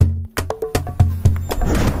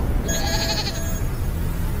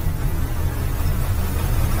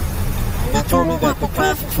told me that the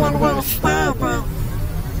classics never went a style, but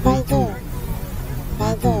they do.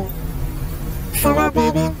 They do. So what,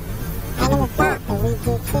 baby? I know a thought that we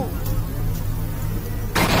do too.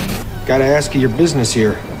 Gotta ask you your business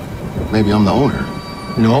here. Maybe I'm the owner.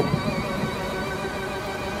 Nope.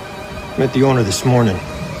 Met the owner this morning.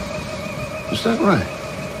 Is that right?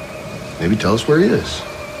 Maybe tell us where he is.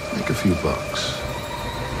 Make a few bucks.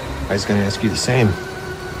 I was gonna ask you the same.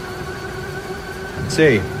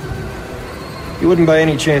 Say, you wouldn't by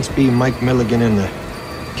any chance be Mike Milligan and the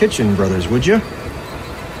Kitchen Brothers, would you?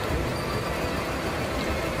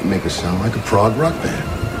 You make us sound like a prog rock band.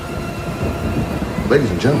 Ladies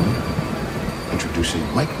and gentlemen, introducing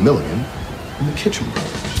Mike Milligan and the Kitchen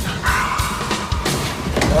Brothers.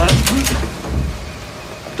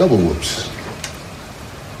 Double whoops.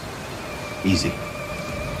 Easy.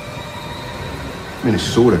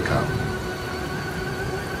 Minnesota cop.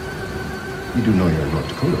 You do know you're in North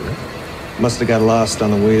Dakota, right? Must have got lost on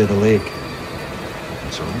the way to the lake.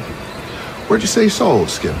 So, where'd you say you saw old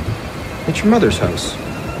Skip? At your mother's house.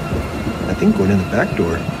 I think went in the back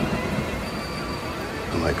door.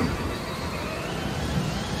 I like him.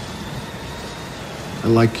 I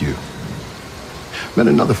like you. Met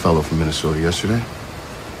another fellow from Minnesota yesterday.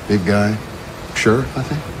 Big guy. Sheriff, I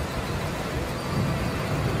think.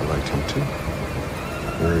 I liked him too.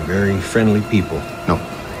 We're very friendly people. No.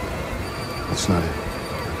 That's not it.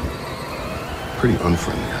 Pretty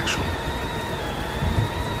unfriendly, actually.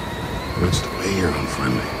 But it's the way you're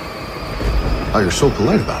unfriendly. How you're so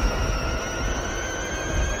polite about it.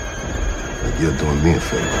 Like you're doing me a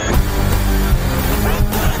favor.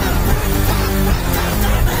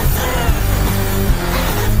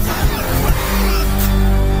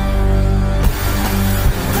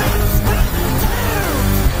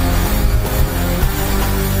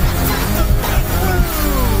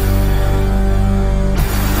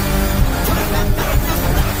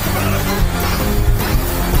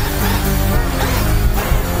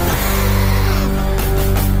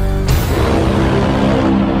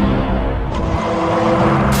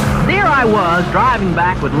 Driving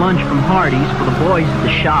back with lunch from Hardee's for the boys at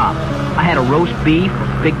the shop. I had a roast beef,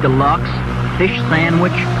 a big deluxe, fish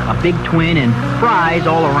sandwich, a big twin, and fries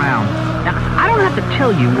all around. Now, I don't have to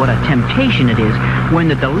tell you what a temptation it is when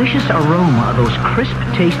the delicious aroma of those crisp,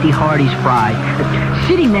 tasty Hardee's fries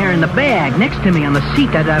sitting there in the bag next to me on the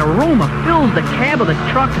seat, that aroma fills the cab of the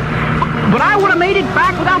truck. But I would have made it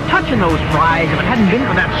back without touching those fries if it hadn't been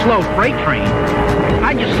for that slow freight train.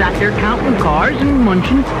 I just sat there counting cars and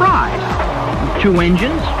munching fries. 2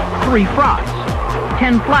 engines, 3 fries.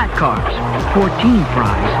 10 flat cars, 14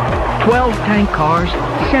 fries. 12 tank cars,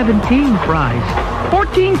 17 fries.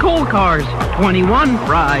 14 coal cars, 21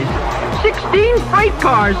 fries. 16 freight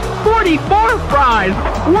cars, 44 fries.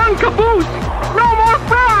 1 caboose, no more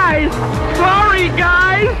fries. Sorry,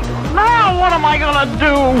 guys. Now what am I gonna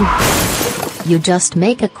do? You just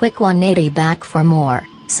make a quick 180 back for more,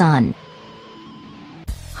 son.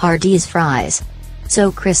 Hardee's fries. So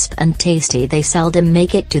crisp and tasty they seldom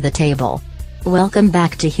make it to the table. Welcome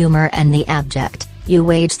back to Humor and the Abject, you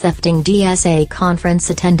wage-thefting DSA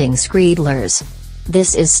conference-attending Screedlers.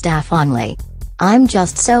 This is staff only. I'm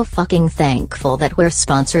just so fucking thankful that we're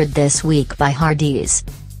sponsored this week by Hardee's.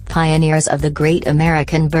 Pioneers of the great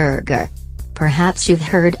American burger. Perhaps you've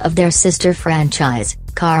heard of their sister franchise,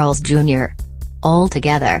 Carl's Jr.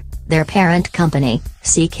 Altogether, their parent company,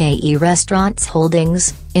 CKE Restaurants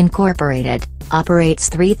Holdings, Incorporated, operates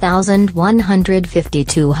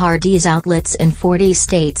 3,152 Hardee's outlets in 40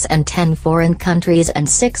 states and 10 foreign countries and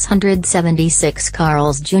 676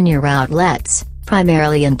 Carl's Jr. outlets,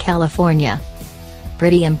 primarily in California.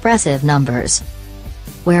 Pretty impressive numbers.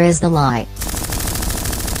 Where is the lie?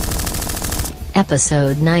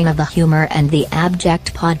 Episode 9 of the Humor and the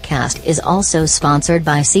Abject podcast is also sponsored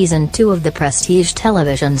by Season 2 of the prestige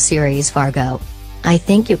television series Fargo. I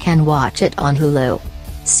think you can watch it on Hulu.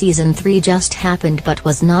 Season 3 just happened but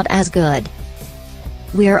was not as good.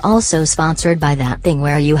 We're also sponsored by that thing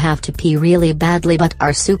where you have to pee really badly but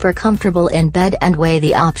are super comfortable in bed and weigh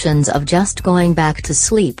the options of just going back to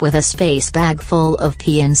sleep with a space bag full of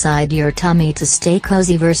pee inside your tummy to stay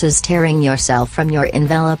cozy versus tearing yourself from your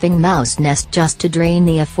enveloping mouse nest just to drain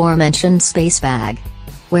the aforementioned space bag.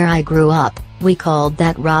 Where I grew up, we called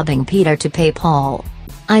that robbing Peter to pay Paul.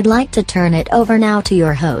 I'd like to turn it over now to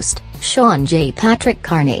your host, Sean J. Patrick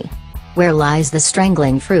Carney. Where lies the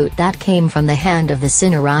strangling fruit that came from the hand of the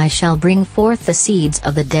sinner? I shall bring forth the seeds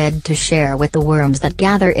of the dead to share with the worms that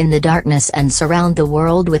gather in the darkness and surround the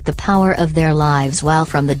world with the power of their lives, while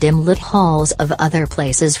from the dim-lit halls of other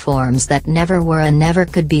places forms that never were and never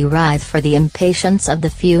could be writhe for the impatience of the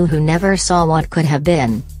few who never saw what could have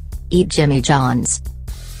been. Eat Jimmy John's.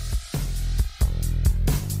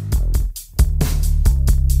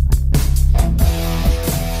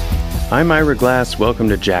 I'm Ira Glass. Welcome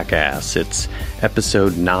to Jackass. It's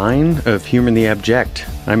episode 9 of Humor in the Abject.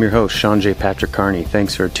 I'm your host, Sean J. Patrick Carney.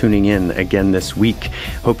 Thanks for tuning in again this week.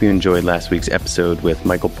 Hope you enjoyed last week's episode with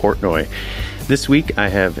Michael Portnoy. This week, I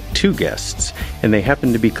have 2 guests, and they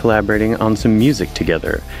happen to be collaborating on some music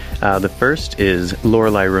together. The first is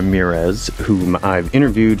Lorelei Ramirez, whom I've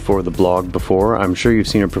interviewed for the blog before. I'm sure you've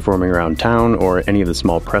seen her performing around town or any of the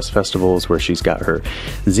small press festivals where she's got her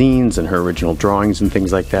zines and her original drawings and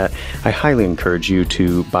things like that. I highly encourage you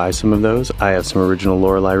to buy some of those. I have some original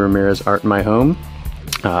Lorelei Ramirez art in my home.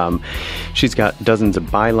 She's got dozens of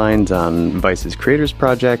bylines on Vice's Creators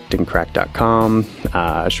Project and Crack.com.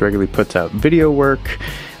 She regularly puts out video work.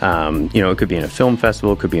 It could be in a film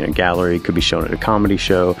festival, it could be in a gallery, it could be shown at a comedy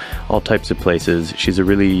show, all types of places. She's a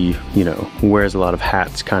really, wears a lot of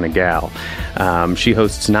hats kind of gal. She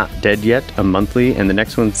hosts Not Dead Yet, a monthly, and the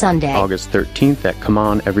next one's Sunday, August 13th at Come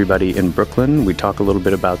On Everybody in Brooklyn. We talk a little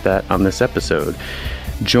bit about that on this episode.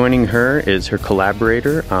 Joining her is her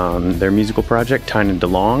collaborator on their musical project, Tynan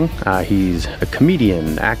DeLong. He's a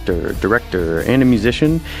comedian, actor, director, and a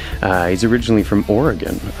musician. He's originally from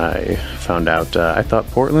Oregon. I found out, I thought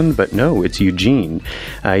Portland, but no, it's Eugene.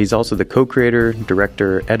 He's also the co-creator,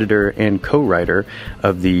 director, editor, and co-writer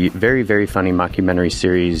of the very, very funny mockumentary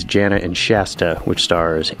series Jana and Shasta, which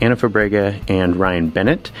stars Anna Fabrega and Ryan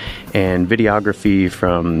Bennett, and videography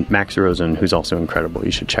from Max Rosen, who's also incredible.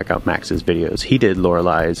 You should check out Max's videos. He did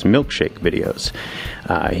Lorelai's milkshake videos.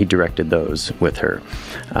 He directed those with her.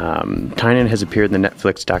 Tynan has appeared in the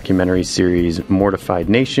Netflix documentary series Mortified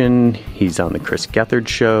Nation. He's on the Chris Gethard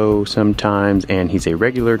Show sometimes, and he's a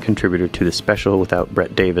regular contributor to the special Without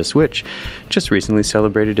Brett Davis, which just recently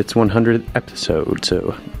celebrated its 100th episode.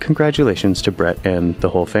 So congratulations to Brett and the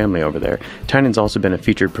whole family over there. Tynan's also been a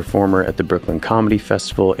featured performer at the Brooklyn Comedy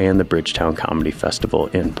Festival and the Bridgetown Comedy Festival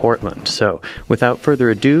in Portland. So without further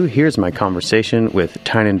ado, here's my conversation with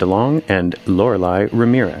Tynan DeLong and Lorelei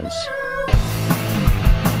Ramirez.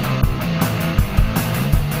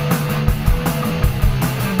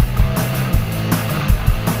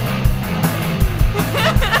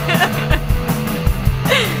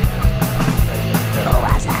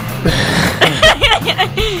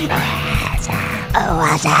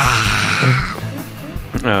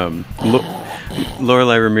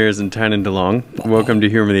 Lorelei Ramirez and Tynan DeLong, welcome to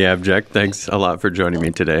Humor the Abject. Thanks a lot for joining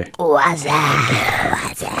me today.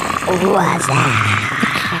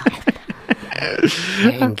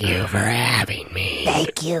 Thank you for having me.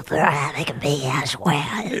 Thank you for having me as well.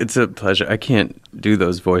 It's a pleasure. I can't do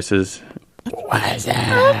those voices. What's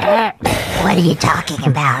that? What are you talking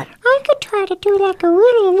about? I could try to do like a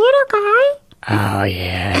really little guy. Oh,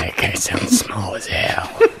 yeah, that guy sounds small as hell.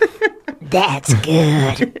 That's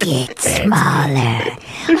good. Get smaller.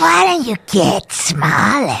 Why don't you get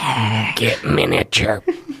smaller? Get miniature.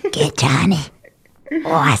 Get tiny.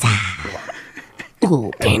 What's that?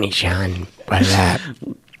 Ooh, Danny Sean, what's that?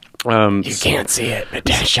 You You can't see it, but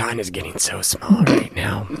Sean is getting so small right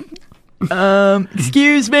now.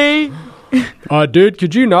 Excuse me? Dude,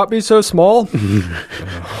 could you not be so small?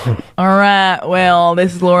 All right, well,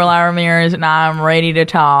 this is Lorelei Ramirez, and I'm ready to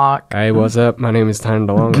talk. Hey, what's up? My name is Tynan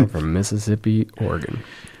DeLong. I'm from Mississippi, Oregon.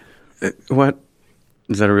 What?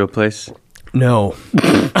 Is that a real place? No.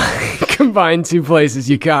 Combine 2 places,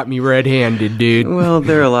 you caught me red-handed, dude. Well,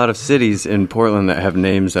 there are a lot of cities in Portland that have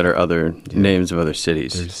names that are other names of other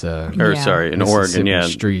cities. There's, in Mississippi Oregon, yeah.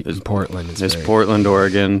 Street in Portland. There's Portland,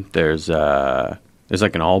 Oregon. There's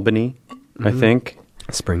like an Albany, I think.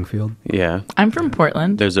 Springfield. Yeah. I'm from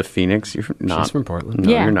Portland. There's a Phoenix. You're not. She's from Portland.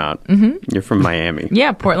 No, Yeah. you're not. Mm-hmm. You're from Miami.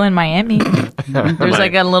 Yeah, Portland, Miami. There's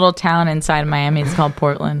like a little town inside Miami. It's called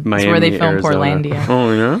Portland. Miami, it's where they film Arizona. Portlandia.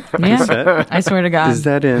 Oh, yeah? Yeah. Is that, I swear to God. is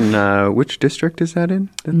that in, which district is that in?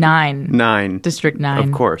 9. 9. District 9.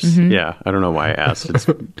 Of course. Mm-hmm. Yeah. I don't know why I asked. It's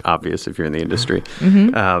obvious if you're in the industry.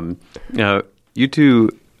 Mm-hmm. Now, you two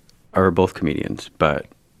are both comedians, but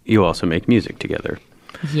you also make music together.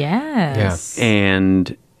 Yes.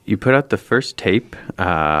 And you put out the first tape,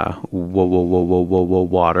 Water,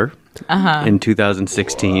 in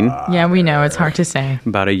 2016. Yeah, we know. It's hard to say.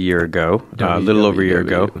 About a year ago, a little over a year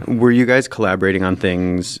ago. Were you guys collaborating on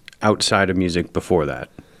things outside of music before that?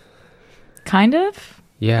 Kind of?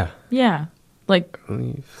 Yeah. Yeah. Like, I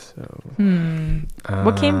believe so.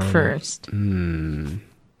 what came first?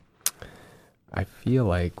 I feel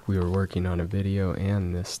like we were working on a video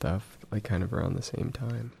and this stuff, like, kind of around the same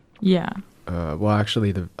time. Yeah. Well,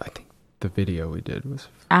 actually, I think the video we did was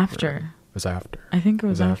After. Was after. I think it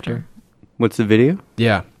was after. What's the video?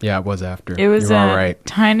 Yeah, it was after. It was You're all right.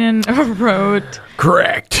 Tynan wrote.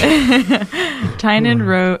 Correct. Tynan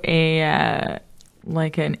wrote a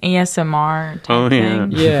like an ASMR type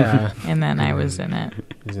thing. Yeah. And then I was in it.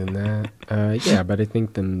 He's in that. Yeah, but I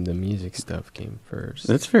think the music stuff came first.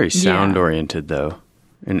 That's very sound oriented though,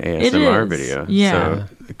 an ASMR video. Yeah. So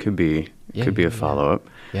it could be a follow up.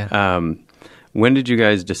 Yeah. When did you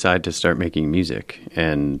guys decide to start making music,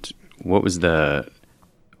 and what was the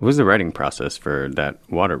writing process for that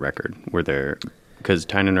Water record? Because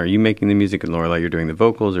Tynan, are you making the music and Lorelai, you're doing the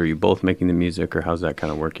vocals, or are you both making the music, or how's that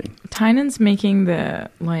kind of working? Tynan's making they're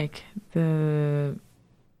like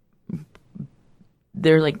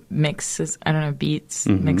mixes, I don't know, beats,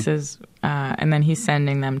 mixes, and then he's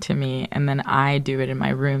sending them to me, and then I do it in my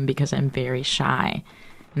room because I'm very shy,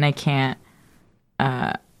 and I can't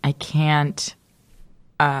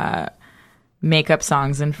make up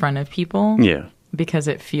songs in front of people. Yeah. Because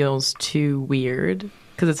it feels too weird,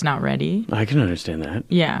 because it's not ready. I can understand that.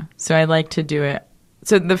 Yeah. So I like to do it.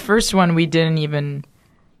 So the first one, we didn't even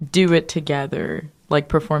do it together, like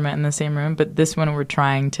perform it in the same room. But this one, we're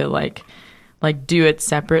trying to like do it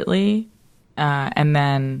separately and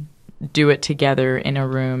then do it together in a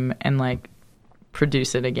room and like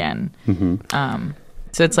produce it again.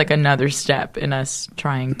 So it's like another step in us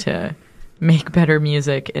trying to make better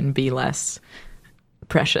music and be less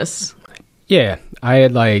precious. Yeah,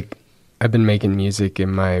 I've been making music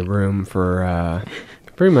in my room for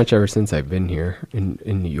pretty much ever since I've been here in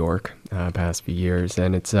New York, past few years,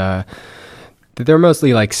 and it's they're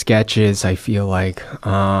mostly like sketches. I feel like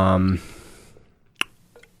I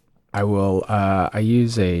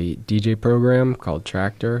use a DJ program called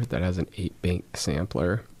Tractor that has an 8-bank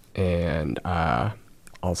sampler, and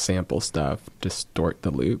I'll sample stuff, distort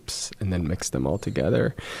the loops, and then mix them all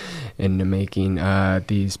together into making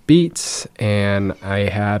these beats. And I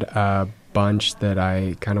had a bunch that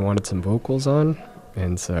I kind of wanted some vocals on.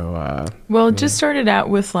 And so... it just started out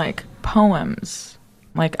with, like, poems.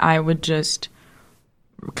 Like, I would just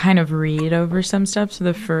kind of read over some stuff. So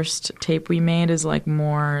the first tape we made is, like,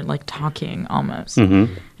 more, like, talking almost.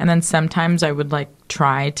 And then sometimes I would, like,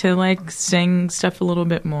 try to, like, sing stuff a little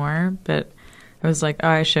bit more, but... I was like, oh,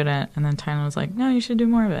 I shouldn't. And then Tynan was like, no, you should do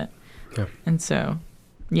more of it. Yeah. And so,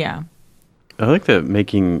 yeah. I like that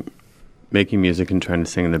making music and trying to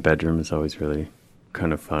sing in the bedroom is always really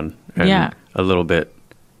kind of fun. And a little bit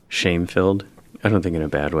shame-filled. I don't think in a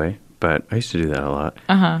bad way, but I used to do that a lot.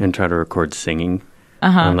 And try to record singing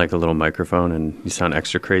on like a little microphone, and you sound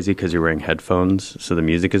extra crazy because you're wearing headphones, so the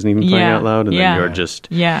music isn't even playing out loud, and then you're just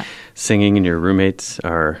singing, and your roommates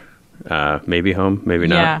are... maybe home, maybe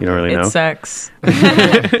not. You don't really know. It sucks.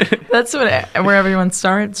 That's where everyone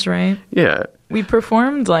starts, right? Yeah. We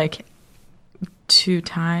performed like 2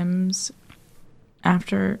 times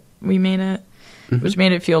after we made it, which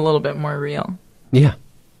made it feel a little bit more real. Yeah.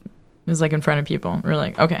 It was like in front of people. We're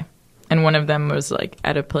like, okay. And one of them was like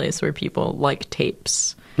at a place where people like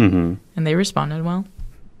tapes. And they responded well.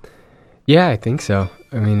 Yeah, I think so.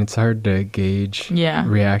 I mean, it's hard to gauge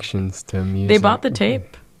reactions to music. They bought the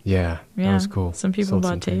tape. Yeah, that was cool. Some people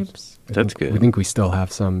bought tapes. That's good. We think we still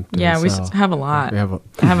have some. Yeah, we have a lot. I have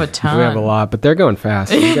a ton. We have a lot, but they're going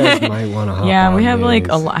fast. You guys might want to hop on. We have these. like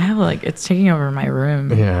a lot. I have like, it's taking over my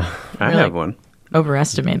room. Yeah. I have one.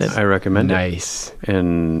 Overestimated. I recommend it. Nice.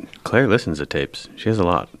 And Claire listens to tapes. She has a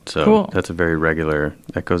lot. So that's a very regular,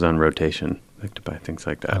 that goes on rotation. I like to buy things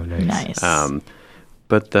like that. Oh, nice.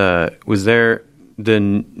 But was there the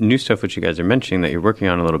new stuff which you guys are mentioning that you're working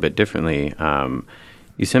on a little bit differently?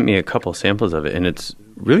 You sent me a couple samples of it, and it's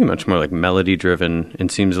really much more like melody-driven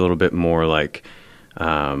and seems a little bit more like,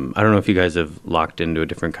 I don't know if you guys have locked into a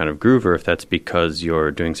different kind of groove or if that's because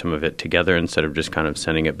you're doing some of it together instead of just kind of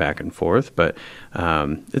sending it back and forth, but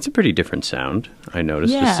it's a pretty different sound, I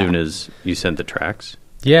noticed, as soon as you sent the tracks.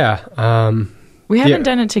 Yeah. We haven't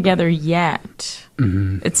done it together yet.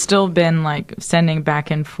 It's still been like sending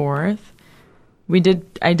back and forth.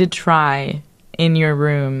 I did try in your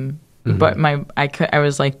room, but I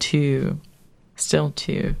was like still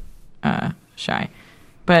too shy.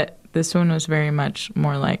 But this one was very much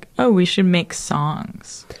more like, oh, we should make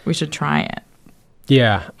songs. We should try it.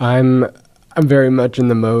 Yeah, I'm very much in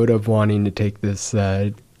the mode of wanting to take this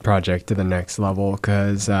project to the next level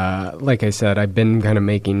because, like I said, I've been kind of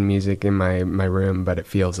making music in my room, but it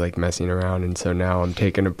feels like messing around, and so now I'm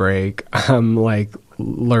taking a break. I'm like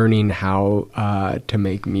learning how to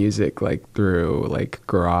make music like through like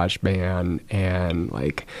GarageBand and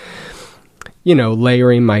like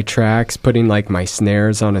layering my tracks, putting like my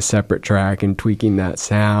snares on a separate track and tweaking that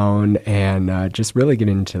sound, and just really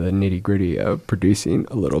getting into the nitty gritty of producing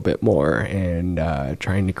a little bit more and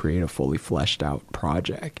trying to create a fully fleshed out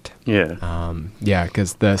project. Yeah.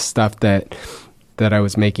 Because the stuff that I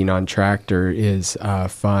was making on Tractor is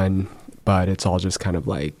fun, but it's all just kind of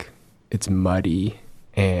like, it's muddy.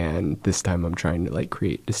 And this time I'm trying to like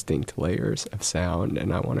create distinct layers of sound,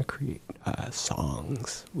 and I want to create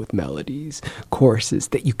songs with melodies, choruses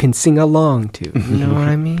that you can sing along to. You know what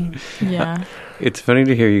I mean? Yeah. It's funny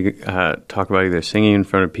to hear you talk about either singing in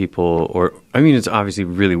front of people or, I mean, it's obviously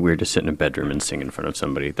really weird to sit in a bedroom and sing in front of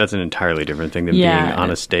somebody. That's an entirely different thing than being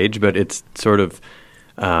on a stage, but it's sort of,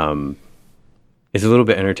 it's a little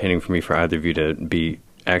bit entertaining for me for either of you to be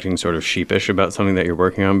acting sort of sheepish about something that you're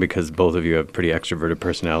working on, because both of you have pretty extroverted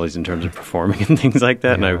personalities in terms of performing and things like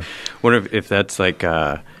that. Yeah. And I wonder if that's like,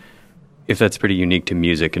 if that's pretty unique to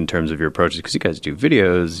music in terms of your approaches, because you guys do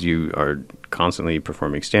videos, you are constantly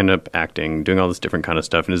performing stand-up, acting, doing all this different kind of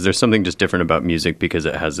stuff. And is there something just different about music because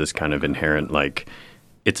it has this kind of inherent, like,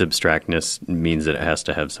 its abstractness means that it has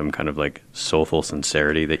to have some kind of like soulful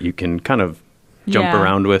sincerity that you can kind of jump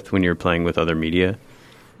around with when you're playing with other media?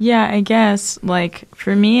 Yeah, I guess, like,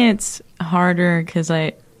 for me, it's harder because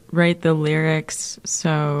I write the lyrics,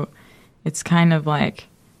 so it's kind of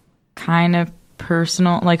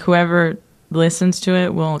personal. Like, whoever listens to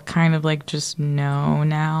it will kind of, like, just know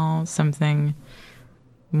now something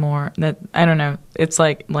more that, I don't know, it's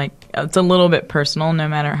like it's a little bit personal no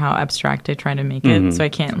matter how abstract I try to make it, so I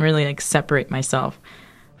can't really, like, separate myself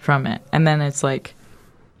from it. And then it's, like,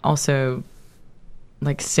 also,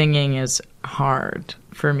 like, singing is hard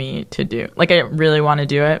for me to do. Like, I really want to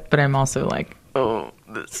do it, but I'm also like, oh,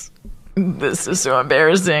 this is so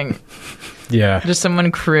embarrassing. Yeah. Just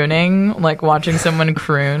someone crooning, like watching someone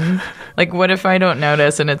croon. Like, what if I don't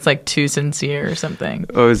notice and it's like too sincere or something?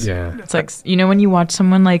 Oh, it's like, you know, when you watch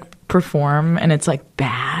someone like perform and it's like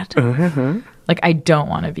bad. Like, I don't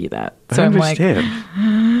want to be that. So I'm like,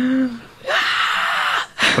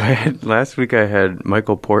 last week I had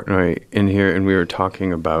Michael Portnoy in here, and we were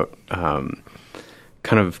talking about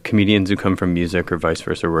kind of comedians who come from music or vice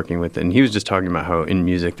versa working with it. And he was just talking about how in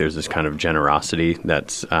music there's this kind of generosity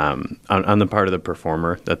that's on the part of the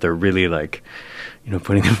performer, that they're really like, you know,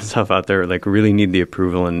 putting themselves out there, like really need the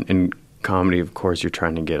approval. And in comedy, of course, you're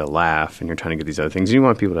trying to get a laugh and you're trying to get these other things. And you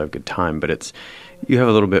want people to have a good time, but you have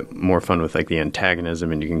a little bit more fun with like the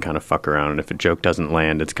antagonism, and you can kind of fuck around. And if a joke doesn't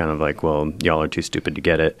land, it's kind of like, well, y'all are too stupid to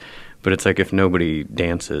get it. But it's like if nobody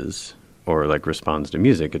dances or like responds to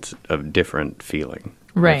music, it's a different feeling.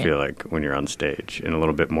 Right. I feel like when you're on stage, and a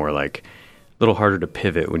little bit more like, a little harder to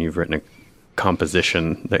pivot when you've written a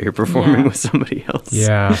composition that you're performing with somebody else.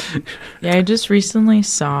 Yeah. Yeah, I just recently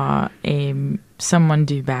saw someone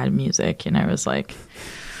do bad music, and I was like,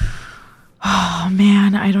 oh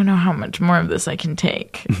man, I don't know how much more of this I can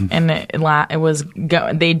take. And they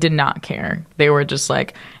did not care. They were just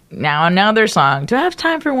like, now another song. Do I have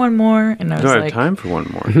time for one more? And I was like, I have time for one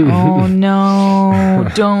more. Oh no,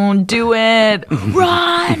 don't do it.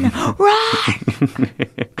 Run.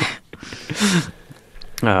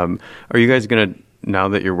 Are you guys going to, now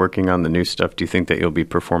that you're working on the new stuff, do you think that you'll be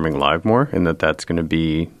performing live more, and that's going to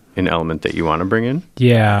be an element that you want to bring in?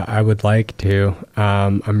 Yeah, I would like to.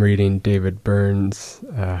 I'm reading David Byrne's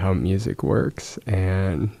How Music Works,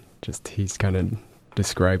 and just he's kind of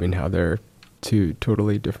describing how they're two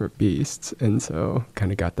totally different beasts, and so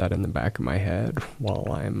kind of got that in the back of my head while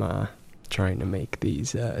I'm trying to make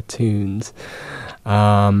these tunes.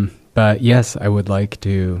 But yes, I'd like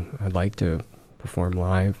to perform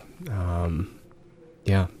live.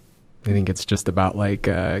 Yeah. I think it's just about like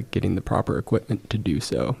getting the proper equipment to do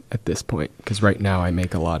so at this point. Because right now I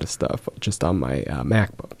make a lot of stuff just on my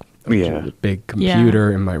MacBook. Which is a big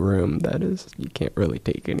computer in my room that you can't really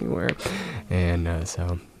take anywhere. And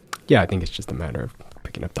so, yeah, I think it's just a matter of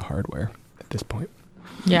picking up the hardware at this point.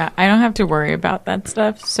 Yeah, I don't have to worry about that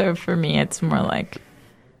stuff. So for me, it's more like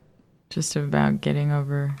just about getting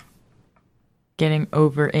over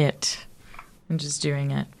it and just doing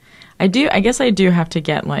it. I guess I do have to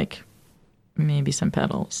get like maybe some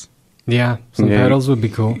pedals. Yeah, some pedals would be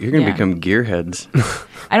cool. You're going to become gearheads.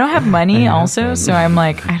 I don't have money also, so I'm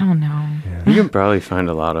like, I don't know. Yeah. You can probably find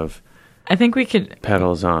a lot of I think we could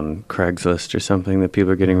pedals on Craigslist or something that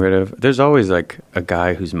people are getting rid of. There's always like a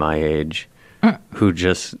guy who's my age who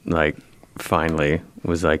just like finally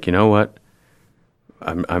was like, you know what?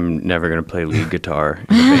 I'm never going to play lead guitar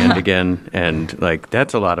in a band again. And like,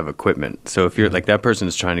 that's a lot of equipment. So if you're like, that person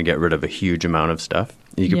is trying to get rid of a huge amount of stuff,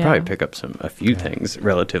 you could probably pick up a few things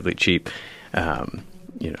relatively cheap,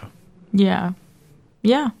 you know? Yeah.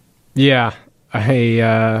 Yeah. Yeah.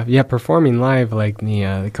 Performing live, like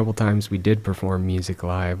the couple times we did perform music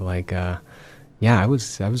live, like I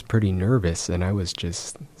was pretty nervous, and I was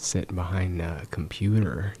just sitting behind a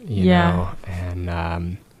computer, you know,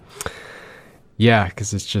 and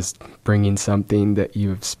because it's just bringing something that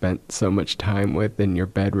you've spent so much time with in your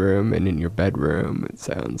bedroom, and in your bedroom it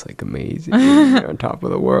sounds like amazing. You're on top of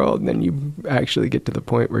the world, and then you actually get to the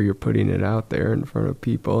point where you're putting it out there in front of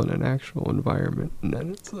people in an actual environment, and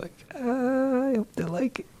then it's like, I hope they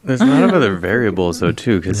like it. There's a lot of other variables though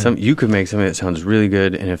too, because you could make something that sounds really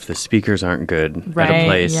good, and if the speakers aren't good at a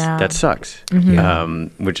place, that sucks.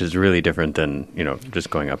 Which is really different than just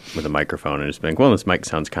going up with a microphone and just being, well, this mic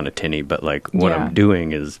sounds kind of tinny, but like what I'm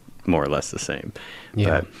doing is more or less the same.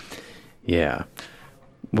 But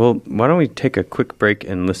well, why don't we take a quick break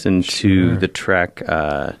and listen to the track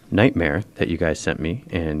Nightmare that you guys sent me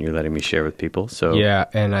and you're letting me share with people. So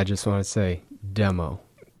and I just want to say demo.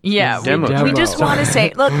 Yeah, we just want to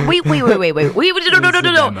say, look, wait. No.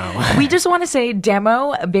 We just want to say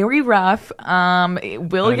demo, very rough. It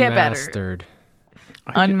will get better.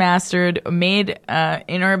 Unmastered, made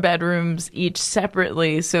in our bedrooms, each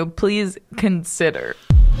separately. So please consider.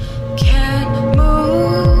 Can't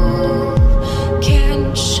move,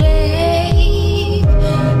 can't shake,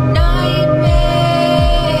 nightmare.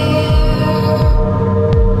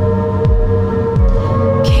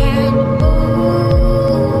 Can't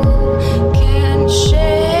move, can't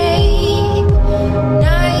shake,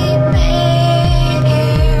 nightmare.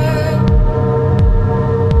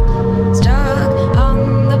 Stuck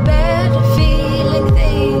on the bed, feeling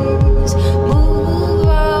things move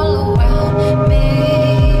all around me.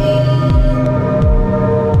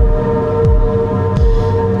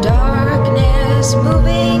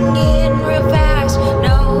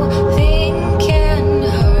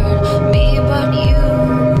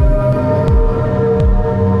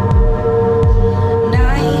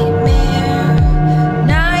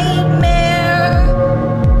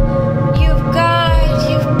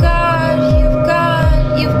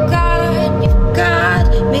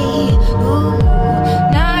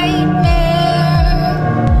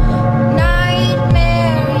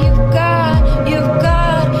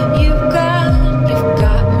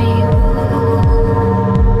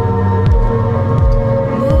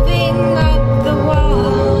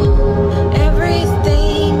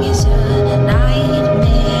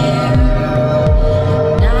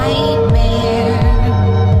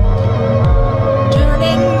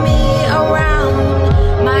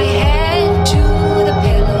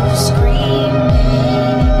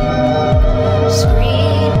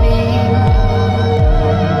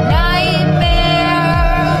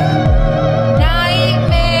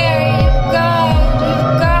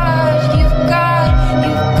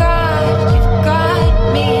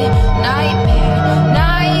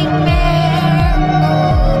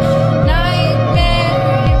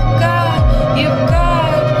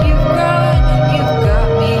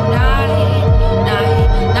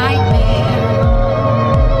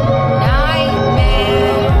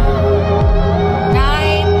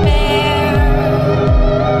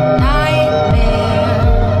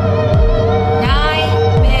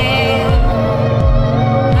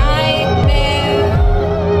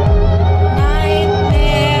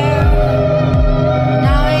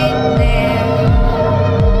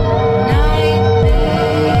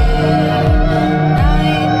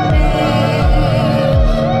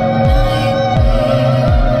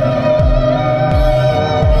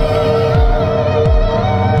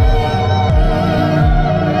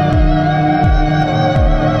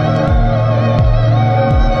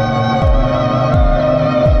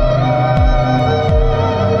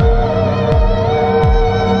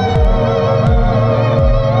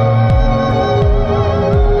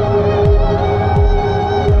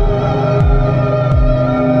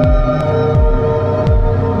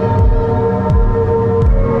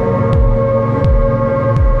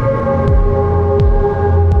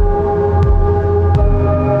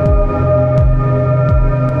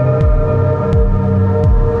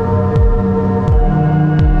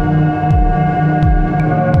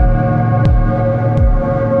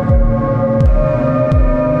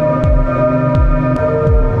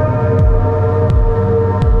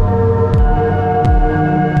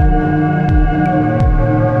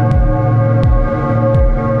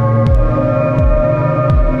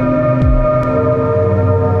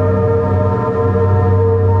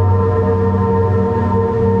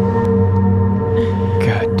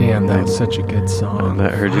 such a good song.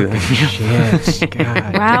 That heard you. Shit.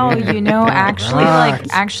 God. Wow, damn.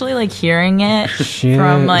 actually like hearing it Shit.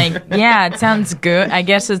 from like, yeah, it sounds good. I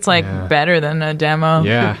guess it's like better than a demo.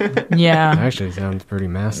 Yeah. Yeah. Actually sounds pretty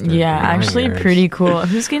mastered. Yeah, in my actually ears. pretty cool.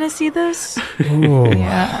 Who's gonna see this? Ooh.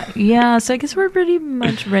 Yeah. So I guess we're pretty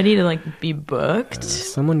much ready to like be booked.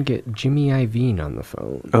 Someone get Jimmy Iovine on the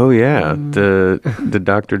phone. Oh yeah, the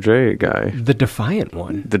Dr. Dre guy. The Defiant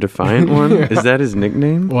one. The Defiant one? Is that his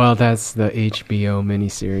nickname? Well, that's the HBO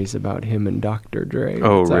miniseries about him and Dr. Dre.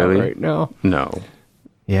 Oh, that's out really? right now. No.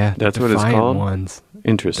 Yeah, That's what it's Defiant called? Ones.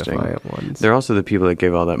 Interesting. Defiant Ones. They're also the people that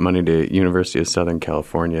gave all that money to University of Southern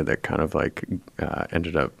California that kind of like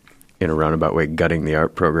ended up in a roundabout way gutting the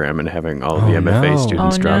art program and having all of the MFA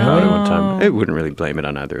students drop out at one time. I wouldn't really blame it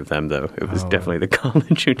on either of them, though. It was definitely the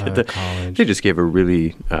college who did college. They just gave a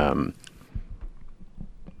really...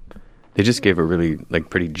 They just gave a really like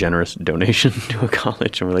pretty generous donation to a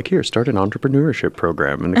college and were like, here, start an entrepreneurship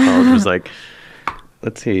program. And the college was like,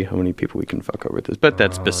 let's see how many people we can fuck over this. But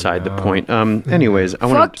that's beside the point. Anyways, I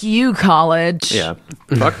want Fuck you, college. Yeah.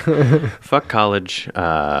 Fuck college.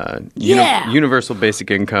 Universal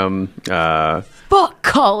basic income. Fuck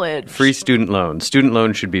college. Free student loans. Student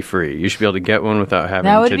loans should be free. You should be able to get one without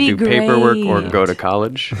having That would to be do paperwork or great. go to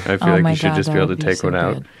college. I feel Oh like my you should God, just be that able to would be take so one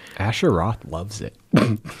out. good. Asher Roth loves it.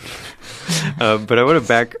 But I want to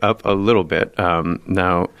back up a little bit.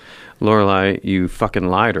 Now, Lorelai, you fucking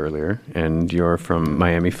lied earlier, and you're from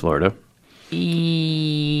Miami, Florida.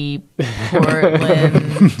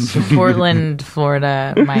 Portland,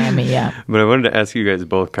 Florida, Miami, yeah. But I wanted to ask you guys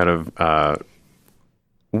both kind of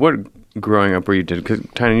what growing up where you did, because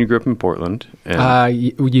Tynan, you grew up in Portland. And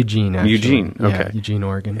Eugene, actually. Eugene, okay. Yeah, Eugene,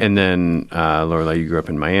 Oregon. And then Lorelai, you grew up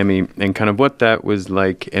in Miami, and kind of what that was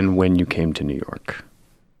like and when you came to New York.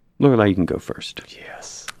 Lorelai, you can go first.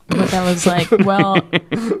 Yes. What that was like, well,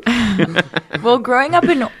 growing up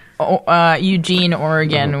in Eugene,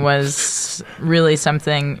 Oregon was really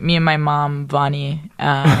something. Me and my mom, Vani,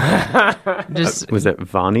 just was that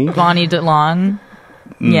Vani? Vani DeLong.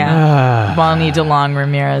 Yeah, Vani DeLong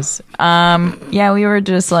Ramirez. Yeah, we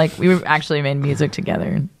actually made music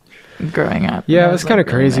together growing up. Yeah, That it was kind of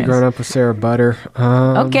really crazy nice. growing up with Sarah Butter.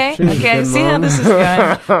 Okay, she was a good see how mom. this is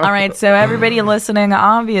going. All right, so everybody listening,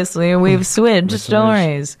 obviously, we've switched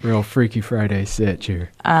stories. Real Freaky Friday sitch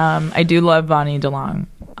here. I do love Bonnie DeLong,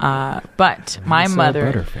 but my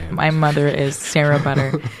mother is Sarah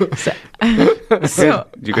Butter. So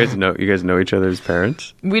Do you guys know each other's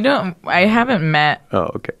parents? we don't. I haven't met. Oh,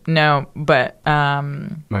 okay. No, but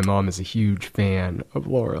My mom is a huge fan of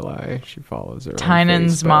Lorelai. She follows her. on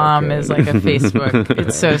Tynan's Facebook mom and- is like a Facebook.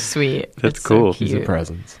 It's so sweet. That's It's cool. So She's a cute.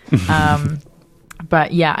 presence.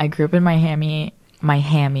 But yeah, I grew up in Miami.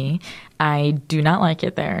 I do not like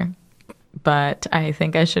it there, but I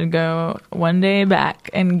think I should go one day back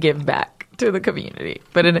and give back to the community.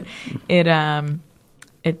 But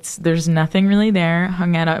there's nothing really there.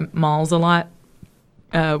 Hung out at malls a lot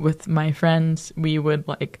with my friends. We would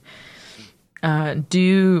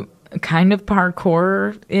do kind of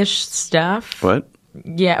parkour-ish stuff. What?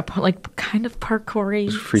 Yeah, like kind of parkour-y.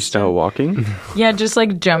 Freestyle walking? Yeah, just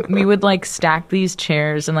like jump. We would like stack these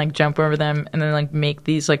chairs and like jump over them and then like make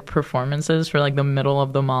these like performances for like the middle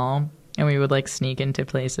of the mall. And we would like sneak into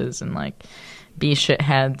places and like be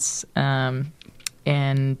shitheads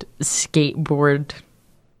and skateboard.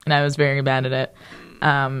 And I was very bad at it.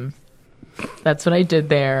 That's what I did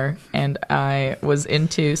there. And I was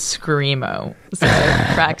into screamo. So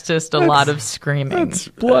I practiced a lot of screaming.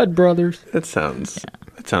 Blood Brothers. That sounds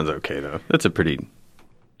okay though. That's a pretty.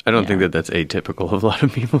 I don't think that's atypical of a lot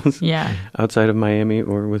of people's. Yeah. Outside of Miami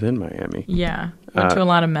or within Miami. Yeah. Went to a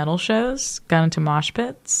lot of metal shows. Got into mosh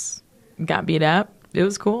pits. Got beat up. It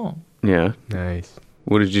was cool. Yeah. Nice.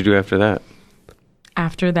 What did you do after that?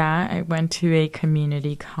 After that, I went to a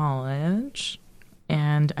community college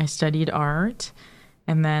and I studied art.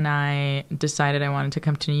 And then I decided I wanted to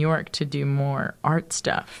come to New York to do more art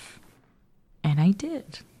stuff. And I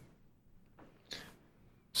did.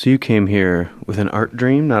 So you came here with an art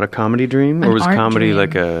dream, not a comedy dream? Or An was art comedy dream.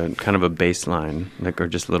 like a kind of a baseline, or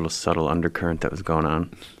just a little subtle undercurrent that was going on?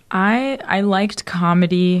 I liked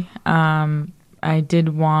comedy. I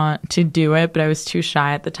did want to do it, but I was too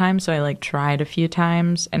shy at the time. So I tried a few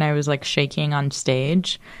times and I was shaking on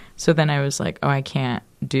stage. So then I was like, oh, I can't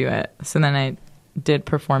do it. So then I did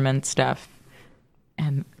performance stuff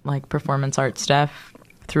and performance art stuff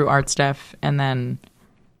through art stuff. And then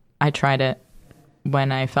I tried it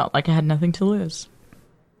when I felt like I had nothing to lose.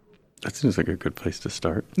 That seems like a good place to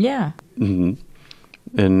start. Yeah. Mm-hmm.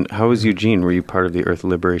 And how was Eugene? Were you part of the Earth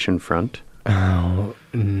Liberation Front? Oh,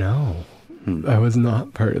 no. I was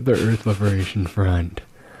not part of the Earth Liberation Front.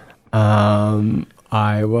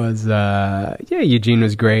 I was, Eugene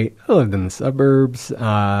was great. I lived in the suburbs.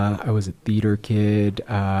 I was a theater kid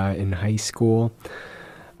in high school.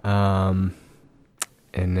 And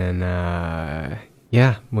then,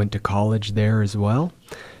 went to college there as well.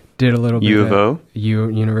 Did a little bit U of O?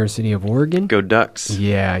 University of Oregon. Go Ducks.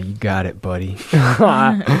 Yeah, you got it, buddy.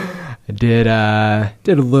 I did a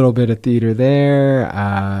little bit of theater there.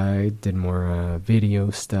 I did more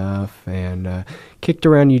video stuff and kicked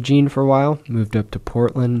around Eugene for a while. Moved up to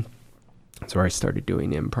Portland. That's where I started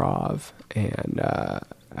doing improv. And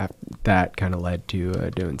that kind of led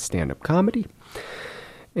to doing stand-up comedy.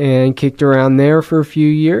 And kicked around there for a few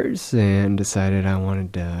years and decided I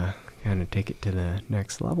wanted to kind of take it to the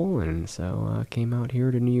next level. And so came out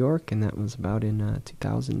here to New York, and that was about in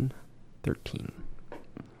 2013.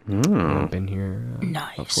 I've been here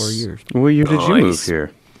about 4 years. What year did you move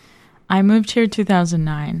here? I moved here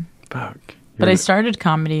 2009. Fuck. But I started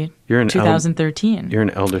comedy 2013. You're an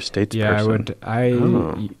elder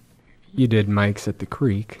statesperson. You did Mike's at the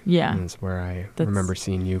Creek. Yeah. That's where I remember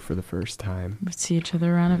seeing you for the first time. We'd see each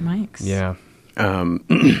other around at Mike's. Yeah.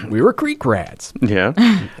 We were Creek rats. Yeah.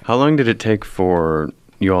 How long did it take for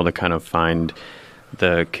you all to kind of find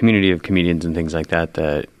the community of comedians and things like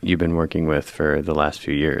that you've been working with for the last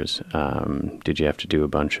few years? Did you have to do a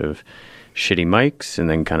bunch of shitty mics and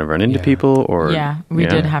then kind of run into people? Or we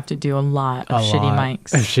did have to do a lot of shitty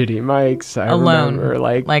mics. Shitty mics. I alone, remember,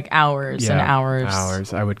 like hours and hours.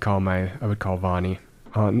 Hours. I would call Vonnie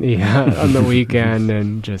on the weekend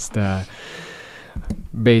and just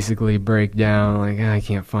basically break down like, I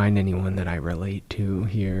can't find anyone that I relate to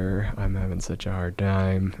here. I'm having such a hard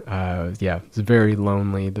time. It's very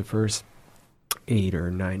lonely the first 8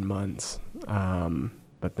 or 9 months.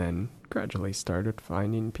 But then gradually started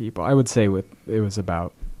finding people. I would say it was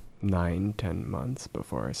about 9-10 months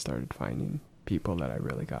before I started finding people that I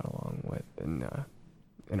really got along with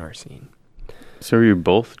in our scene. So you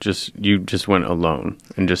both just went alone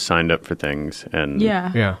and just signed up for things and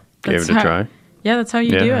gave it a try? Yeah, that's how you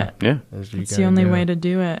do it. Yeah. It's the only way to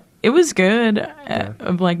do it. It was good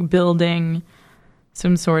of like building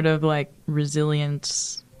some sort of like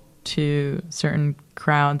resilience to certain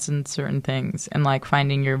crowds and certain things and like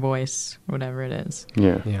finding your voice, whatever it is.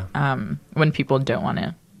 Yeah. When people don't want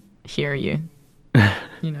to hear you,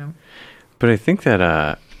 you know. But I think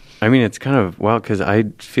that, it's kind of wild because I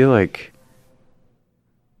feel like,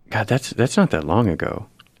 God, that's not that long ago.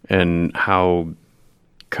 And how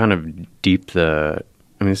kind of deep this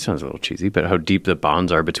sounds a little cheesy, but how deep the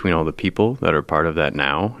bonds are between all the people that are part of that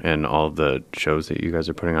now and all of the shows that you guys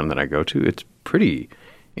are putting on that I go to. It's pretty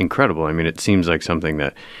incredible. It seems like something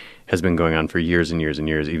that has been going on for years and years and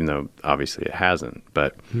years, even though obviously it hasn't.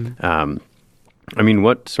 But,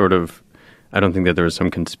 what sort of, I don't think that there was some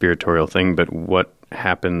conspiratorial thing, but what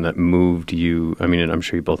happened that moved you? And I'm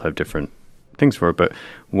sure you both have different things for it, but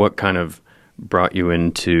what kind of brought you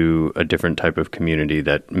into a different type of community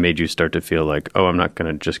that made you start to feel like, oh, I'm not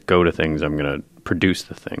going to just go to things, I'm going to produce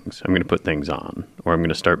the things, I'm going to put things on, or I'm going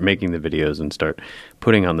to start making the videos and start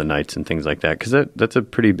putting on the nights and things like that? Because that's a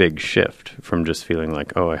pretty big shift from just feeling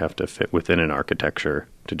like, oh, I have to fit within an architecture,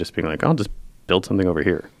 to just being like, I'll just build something over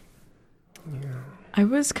here. Yeah. I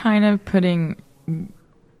was kind of putting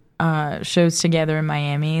shows together in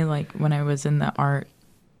Miami, like when I was in the art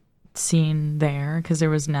scene there, because there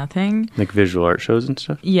was nothing. Like visual art shows and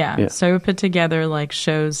stuff? Yeah. So I would put together like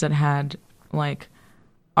shows that had like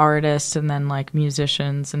artists and then like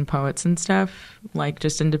musicians and poets and stuff, like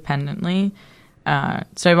just independently.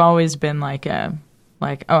 So I've always been like I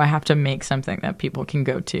have to make something that people can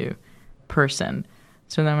go to person.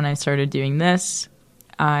 So then when I started doing this,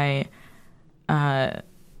 I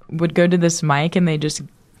would go to this mic and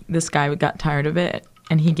this guy got tired of it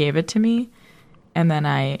and he gave it to me. And then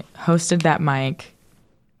I hosted that mic,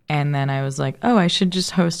 and then I was like, oh, I should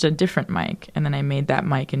just host a different mic. And then I made that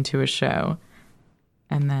mic into a show.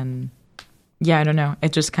 And then, I don't know.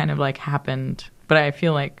 It just kind of like happened. But I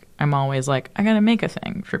feel like I'm always like, I got to make a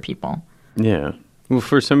thing for people. Yeah. Well,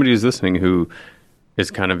 for somebody who's listening who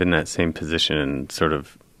is kind of in that same position and sort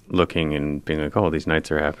of looking and being like, oh, these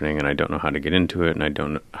nights are happening and I don't know how to get into it and I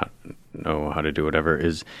don't know how to do whatever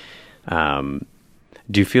is...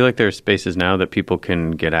 do you feel like there are spaces now that people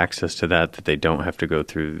can get access to that they don't have to go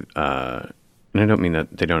through, and I don't mean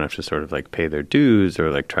that they don't have to sort of like pay their dues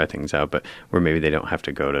or like try things out, but where maybe they don't have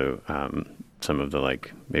to go to some of the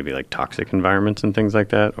like maybe like toxic environments and things like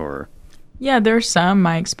that? Or yeah, there are some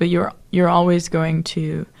mics, but you're always going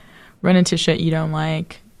to run into shit you don't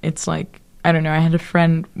like. It's like, I don't know, I had a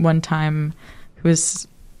friend one time who was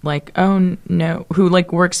like, oh no, who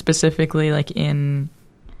like work specifically like in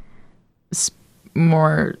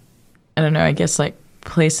more, I don't know, I guess like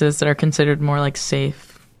places that are considered more like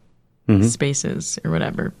safe spaces or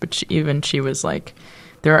whatever. But she was like,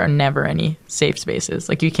 there are never any safe spaces.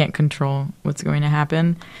 Like, you can't control what's going to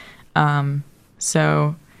happen.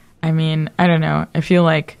 So, I mean, I don't know. I feel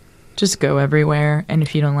like just go everywhere, and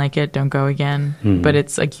if you don't like it, don't go again. But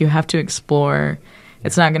it's like you have to explore.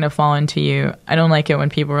 It's not going to fall into you. I don't like it when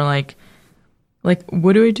people are like,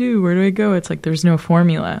 what do I do? Where do I go? It's like there's no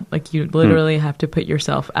formula. Like, you literally have to put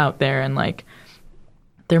yourself out there, and like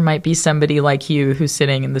there might be somebody like you who's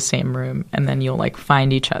sitting in the same room, and then you'll like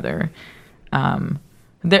find each other.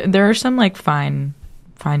 There are some like fine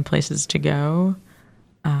places to go.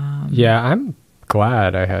 Yeah, I'm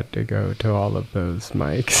glad I had to go to all of those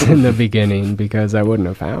mics in the beginning, because I wouldn't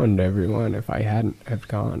have found everyone if I hadn't have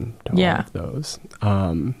gone to all of those.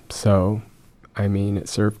 So, I mean, it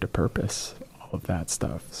served a purpose, all of that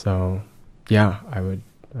stuff. So, yeah, I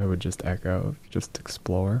would just echo, just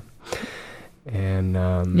explore. And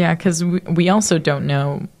yeah, because we also don't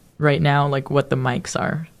know right now like what the mics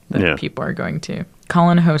are that people are going to.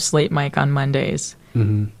 Colin hosts Late Mic on Mondays.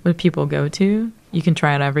 What people go to, you can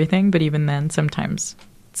try out everything, but even then, sometimes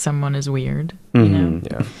someone is weird. You know?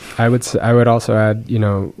 Yeah, I would also add, you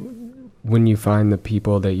know, when you find the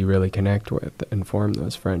people that you really connect with and form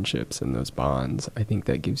those friendships and those bonds, I think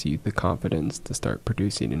that gives you the confidence to start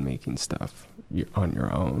producing and making stuff on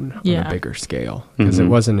your own on a bigger scale. Because it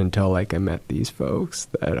wasn't until like I met these folks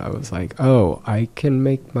that I was like, oh, I can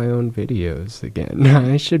make my own videos again.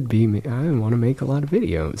 I want to make a lot of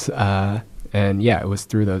videos. And yeah, it was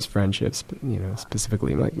through those friendships, you know,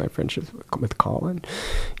 specifically like my friendships with Colin,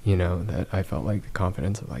 you know, that I felt like the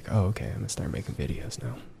confidence of like, oh, okay, I'm going to start making videos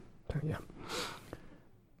now. But yeah.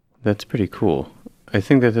 That's pretty cool. I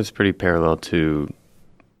think that that's pretty parallel to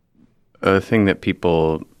a thing that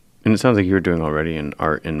people, and it sounds like you were doing already in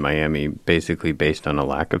art in Miami, basically based on a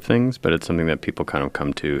lack of things, but it's something that people kind of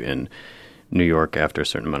come to in New York after a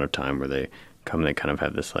certain amount of time, where they come, they kind of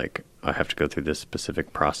have this like, I have to go through this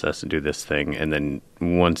specific process and do this thing. And then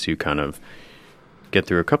once you kind of get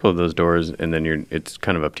through a couple of those doors, and then it's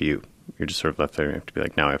kind of up to you. You're just sort of left there. You have to be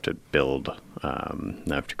like, now I have to build, I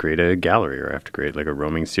have to create a gallery, or I have to create like a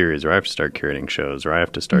roaming series, or I have to start curating shows, or I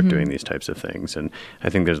have to start doing these types of things. And I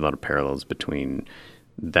think there's a lot of parallels between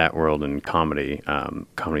that world and comedy.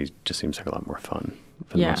 Comedy just seems like a lot more fun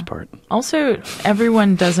for the most part. Also,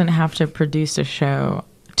 everyone doesn't have to produce a show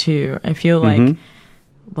too. I feel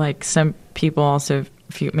like some people also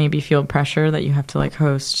maybe feel pressure that you have to like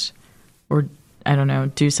host, or I don't know,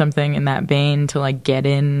 do something in that vein to like get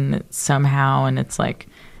in somehow. And it's like,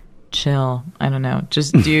 chill. I don't know.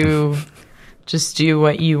 Just do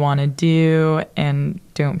what you want to do, and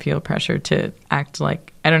don't feel pressure to act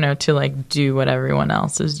like, I don't know, to like do what everyone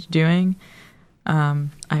else is doing. I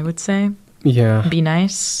would say. Yeah. Be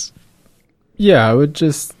nice. Yeah, I would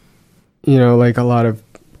just, you know, like a lot of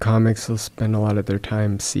comics will spend a lot of their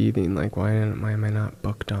time seething, like, why am I not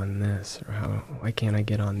booked on this, or why can't I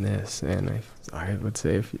get on this? And I would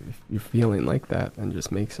say if you're feeling like that, then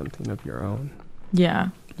just make something of your own. Yeah.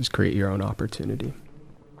 Just create your own opportunity.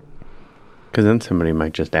 Because then somebody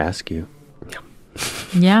might just ask you.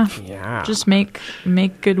 Yeah. Yeah. Just make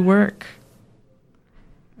good work.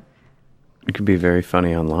 It could be very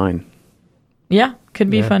funny online. Yeah, could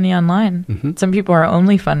be funny online. Some people are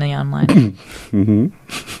only funny online.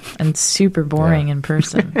 And super boring in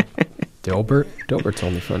person. Dilbert's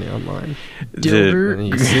only funny online. Dilbert. And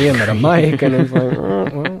you see him at a mic, and it's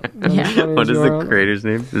like, What is the creator's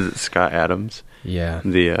name? Is it Scott Adams? Yeah.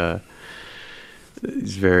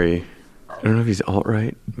 He's very, I don't know if he's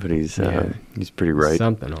alt-right, but he's pretty right.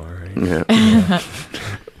 Something alt-right. Yeah. I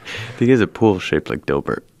think he has a pool shaped like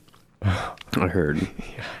Dilbert. I heard.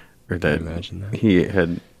 Or that, he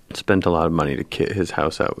had spent a lot of money to kit his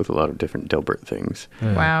house out with a lot of different Dilbert things.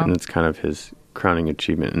 Wow. And it's kind of his crowning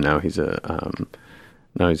achievement. And now he's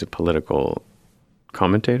a political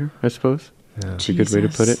commentator, I suppose. Yeah. That's a good way to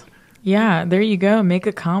put it. Yeah, there you go. Make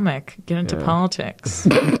a comic. Get into politics.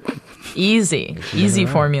 Easy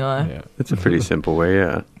formula. Yeah. It's a pretty simple way,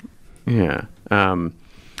 yeah.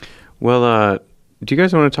 Well, do you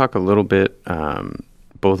guys want to talk a little bit,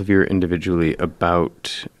 both of you individually,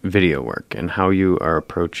 about video work and how you are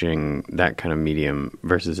approaching that kind of medium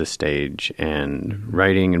versus a stage, and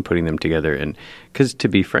writing and putting them together? And because, to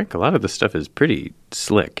be frank, a lot of the stuff is pretty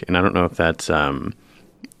slick, and I don't know if that's, and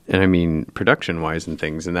I mean production-wise and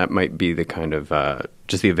things, and that might be the kind of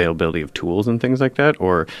just the availability of tools and things like that,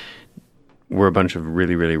 or were a bunch of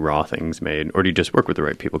really, really raw things made? Or do you just work with the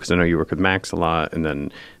right people? Because I know you work with Max a lot, and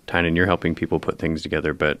then Tynan, you're helping people put things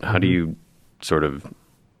together. But how do you sort of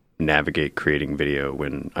navigate creating video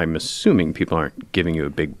when I'm assuming people aren't giving you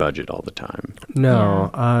a big budget all the time?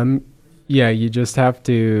 No. Yeah, you just have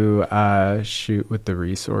to shoot with the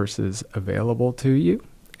resources available to you.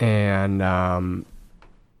 And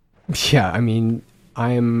yeah, I mean,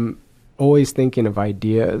 I'm always thinking of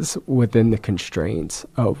ideas within the constraints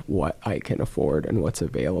of what I can afford and what's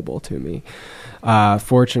available to me.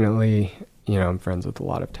 Fortunately, you know, I'm friends with a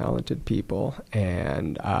lot of talented people,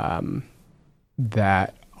 and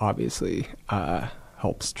that obviously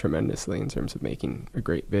helps tremendously in terms of making a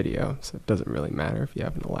great video. So it doesn't really matter if you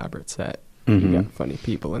have an elaborate set. You got funny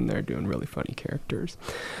people in there doing really funny characters.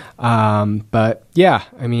 But yeah,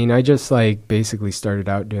 I mean, I just like basically started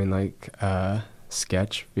out doing like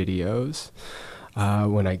sketch videos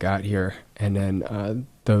when I got here, and then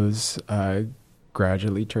those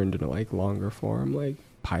gradually turned into like longer form, like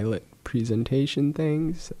pilot presentation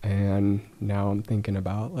things, and now I'm thinking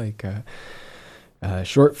about like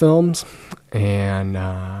short films and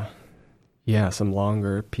yeah, some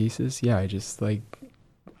longer pieces. Yeah,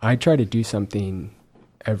 I try to do something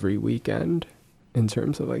every weekend in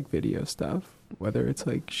terms of like video stuff, whether it's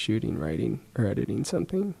like shooting, writing, or editing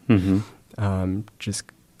something. Just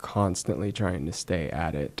constantly trying to stay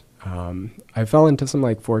at it. I fell into some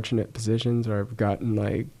like fortunate positions where I've gotten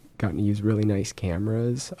to use really nice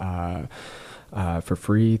cameras for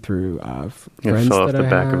free through friends fell that off the I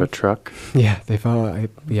back have. of a truck. Yeah, they fell.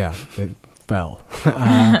 They fell.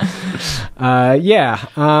 Yeah.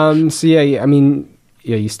 So yeah, I mean,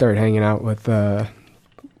 yeah, you start hanging out with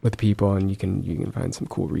people, and you can find some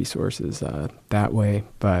cool resources that way.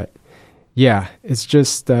 But yeah, it's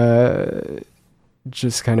just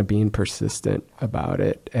kind of being persistent about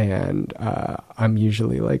it. And I'm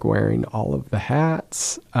usually like wearing all of the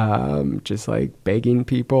hats, just like begging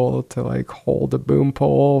people to like hold a boom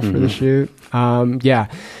pole for the shoot. Yeah,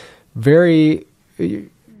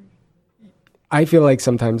 I feel like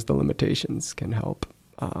sometimes the limitations can help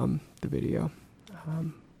the video.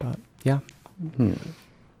 But yeah.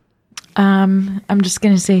 I'm just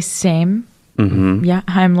going to say same. Yeah.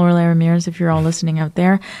 Hi, I'm Lorelei Ramirez. If you're all listening out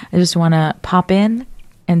there, I just want to pop in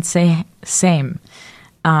and say same.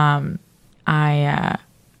 Yeah,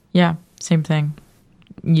 same thing.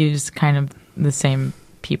 Use kind of the same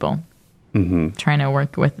people. Trying to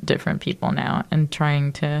work with different people now and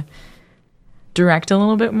trying to direct a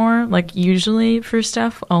little bit more. Like usually for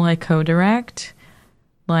stuff, I'll like co-direct.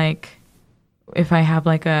 Like if I have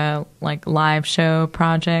like a live show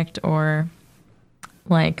project or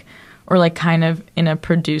kind of in a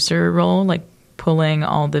producer role, like pulling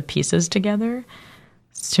all the pieces together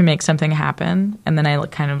to make something happen. And then I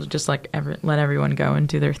kind of just like let everyone go and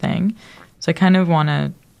do their thing. So I kind of want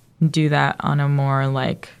to do that on a more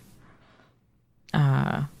like,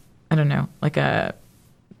 I don't know, like a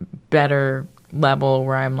better level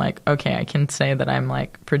where I'm like, okay, I can say that I'm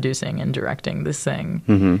like producing and directing this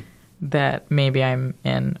thing that maybe I'm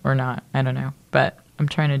in or not. I don't know. But I'm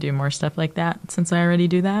trying to do more stuff like that since I already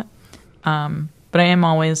do that. But I am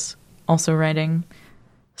always also writing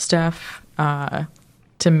stuff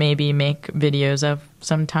to maybe make videos of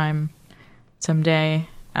someday.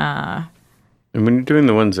 And when you're doing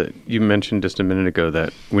the ones that you mentioned just a minute ago,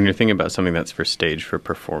 that when you're thinking about something that's for stage, for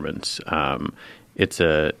performance, it's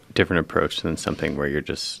a different approach than something where you're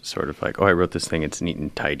just sort of like, oh, I wrote this thing, it's neat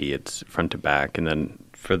and tidy, it's front to back. And then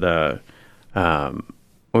for the, well,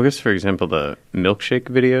 I guess, for example, the milkshake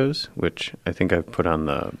videos, which I think I've put on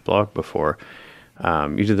the blog before,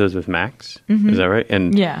 you did those with Max, is that right?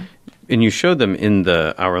 And yeah. And you showed them in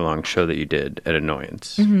the hour-long show that you did at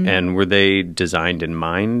Annoyance. And were they designed in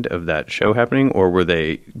mind of that show happening, or were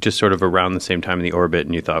they just sort of around the same time in the orbit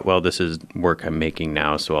and you thought, well, this is work I'm making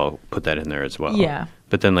now, so I'll put that in there as well? Yeah.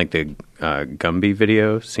 But then like the Gumby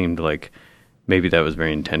video seemed like maybe that was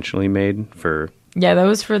very intentionally made for... Yeah, that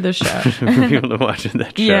was for the show. for people to watch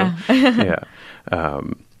that show. Yeah. Yeah.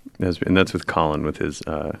 And that's with Colin with his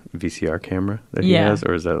VCR camera that he has,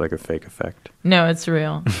 or is that like a fake effect? No, it's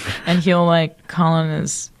real. And Colin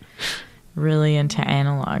is really into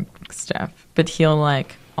analog stuff, but he'll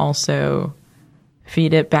like also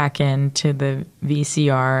feed it back into the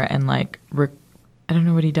VCR and like, I don't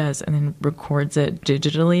know what he does, and then records it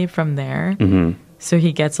digitally from there. So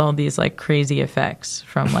he gets all these like crazy effects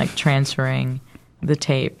from like transferring the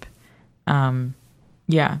tape.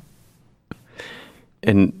 Yeah.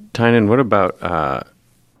 And Tynan, what about,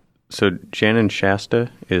 so Jan and Shasta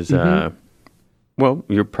is, well,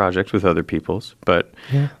 your project with other people's, but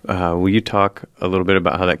will you talk a little bit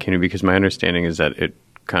about how that came to be? Because my understanding is that it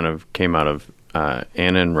kind of came out of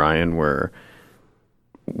Anna and Ryan were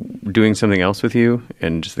doing something else with you,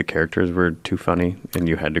 and just the characters were too funny, and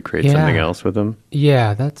you had to create something else with them.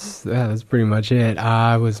 Yeah, that's pretty much it.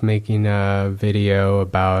 I was making a video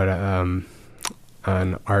about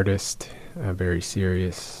an artist, a very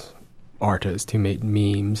serious artist who made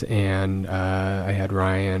memes, and I had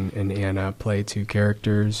Ryan and Anna play two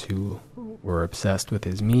characters who were obsessed with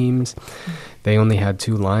his memes. They only had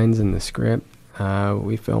 2 lines in the script.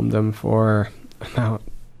 We filmed them for about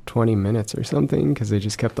 20 minutes or something because they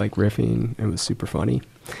just kept like riffing. It was super funny.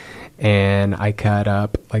 And I cut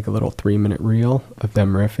up like a little 3-minute reel of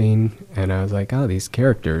them riffing, and I was like, oh, these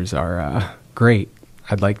characters are great.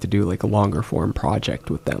 I'd like to do like a longer form project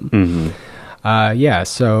with them. Mm-hmm.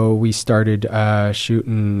 So we started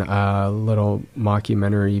shooting little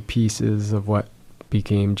mockumentary pieces of what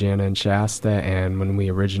became Jana and Shasta, and when we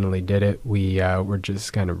originally did it, we were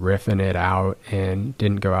just kind of riffing it out and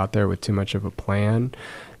didn't go out there with too much of a plan,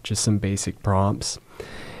 just some basic prompts.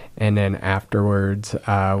 And then afterwards,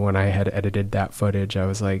 when I had edited that footage, I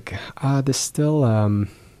was like, this still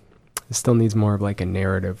needs more of like a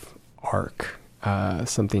narrative arc,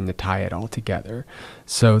 something to tie it all together.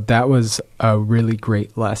 So that was a really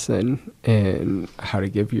great lesson in how to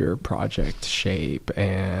give your project shape,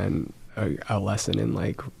 and a lesson in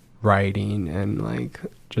like writing, and like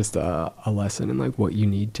just a lesson in like what you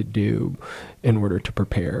need to do in order to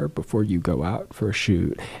prepare before you go out for a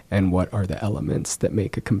shoot, and what are the elements that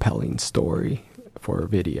make a compelling story for a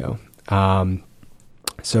video.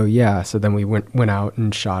 So then we went out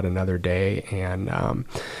and shot another day, and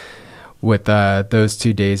with those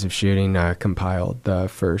 2 days of shooting, compiled the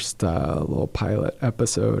first little pilot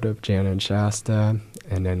episode of Jana and Shasta,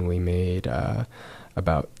 and then we made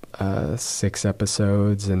about 6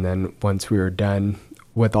 episodes. And then once we were done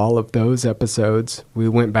with all of those episodes, we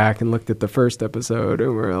went back and looked at the first episode, and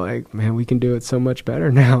we were like, man, we can do it so much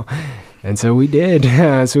better now. And so we did.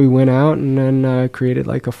 So we went out and then created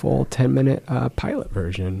like a full 10-minute pilot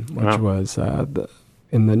version, which was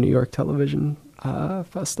in the New York Television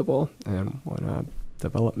Festival, and won a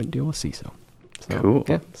development deal with CISO. So, cool.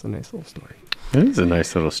 Yeah, it's a nice little story. It is a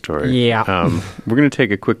nice little story. Yeah. We're going to take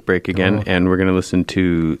a quick break again, and we're going to listen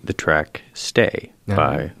to the track Stay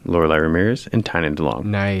by Lorelei Ramirez and Tynan DeLong.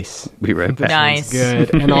 Nice. Be right back. Nice.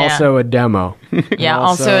 Good. And also a demo. Yeah,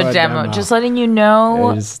 also a demo. Just letting you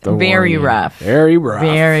know, very rough. Very rough.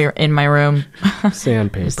 Very in my room.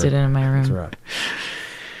 Sandpaper. Just did it in my room. That's right.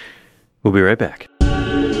 We'll be right back.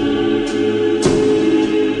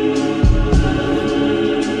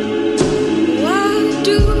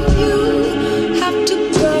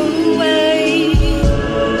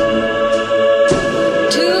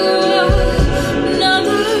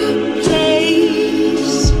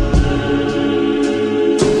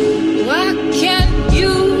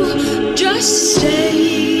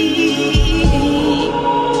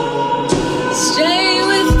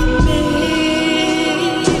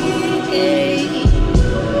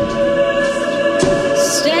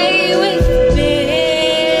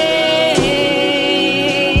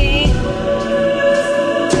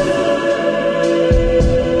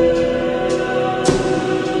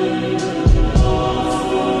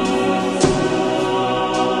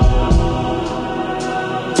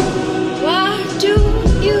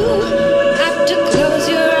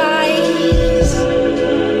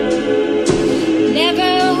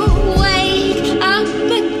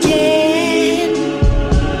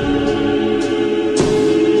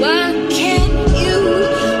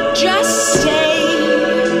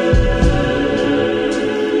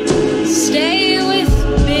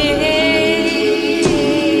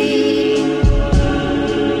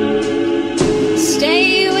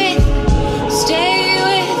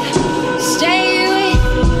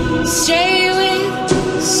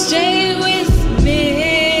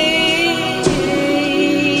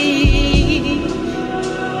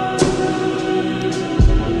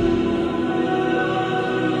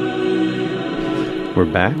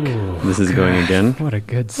 Back. This is going again. What a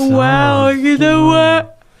good song. Wow, you know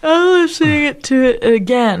what? I'm listening to it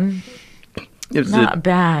again. Not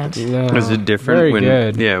bad. No, is it different very when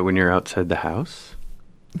good. when you're outside the house?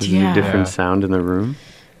 Is it a different sound in the room?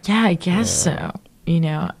 Yeah, I guess so. You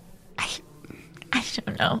know, I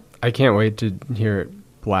don't know. I can't wait to hear it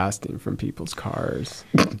blasting from people's cars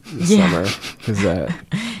this summer, because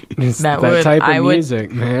that type of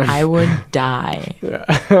music, man. I would die.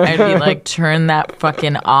 I'd be like, turn that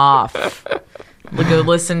fucking off. Go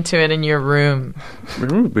listen to it in your room.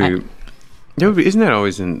 Isn't that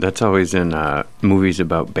always that's always in movies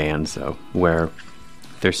about bands though, where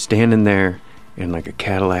they're standing there and like a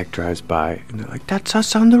Cadillac drives by, and they're like, "That's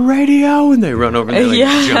us on the radio!" And they run over and they like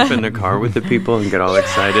Yeah. jump in the car with the people and get all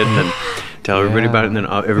excited, and then tell everybody about it, and then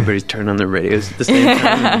everybody's turning on their radios at the same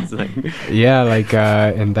time. It's like, Yeah, like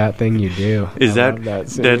in That Thing You Do. Is I that- love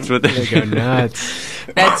scene. that's what they go nuts.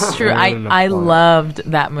 That's true. I loved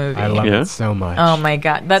that movie. I love Yeah? it so much. Oh my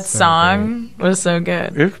god, that So song was so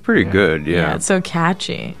good. it's pretty good, yeah. It's so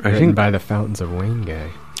catchy. I Written think by the Fountains of Wayne guy.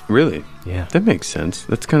 really, Yeah. that makes sense.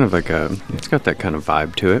 That's kind of like it's got that kind of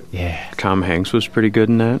vibe to it. Yeah. Tom Hanks was pretty good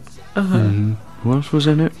in that. Who else was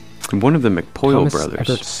in it? One of the McPoyle Thomas brothers.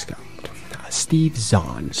 Everett Scott. Steve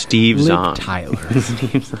Zahn. Steve Liv Zahn. Tyler.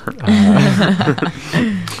 Steve Zahn.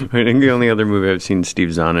 I think the only other movie I've seen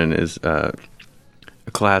Steve Zahn in is a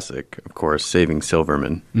classic, of course, Saving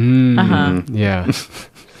Silverman. Yeah.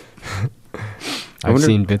 I've wonder-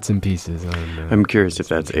 seen bits and pieces on I'm curious if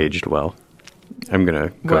that's aged well. I'm going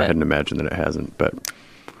to go What? ahead and imagine that it hasn't, but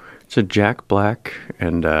it's a Jack Black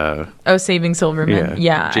and Saving Silverman.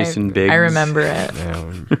 Yeah, Jason I Biggs. remember it.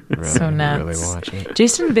 Yeah, really, So nuts. really watch it.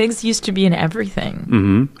 Jason Biggs used to be in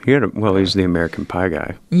everything. He had he's the American Pie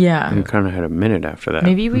guy. Yeah. He kind of had a minute after that.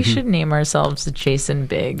 Maybe we should name ourselves Jason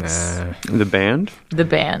Biggs. The band? The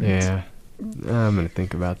band. Yeah. I'm going to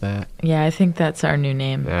think about that. Yeah, I think that's our new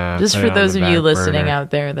name. Yeah, Just put for it on those the of you back listening burner. out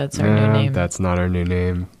there, that's our new name. That's not our new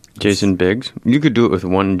name. Jason Biggs? You could do it with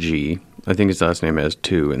one G. I think his last name has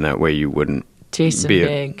two, and that way you wouldn't Jason be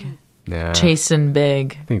Big. Nah. Jason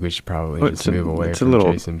Big. I think we should probably Well, just it's a- move away it's a from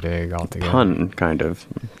little Jason Big altogether. pun, kind of.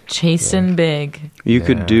 Jason Big. You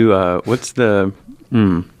could do, what's the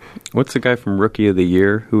guy from Rookie of the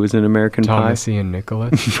Year who was in American Thomas Pie? Ian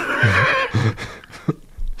Nicholas.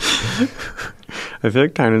 I feel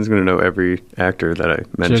like Tynan's going to know every actor that I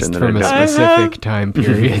mentioned. Just that from a I don't. specific time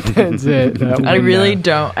period. That's it. That I one, really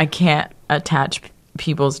don't. I can't attach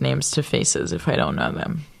people's names to faces if I don't know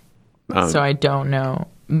them. So I don't know.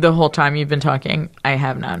 The whole time you've been talking, I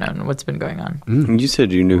have not known what's been going on. You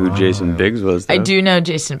said you knew who Jason Biggs was, though. I do know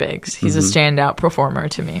Jason Biggs. He's a standout performer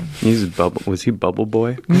to me. Was he Bubble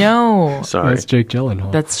Boy? No. Sorry. That's Jake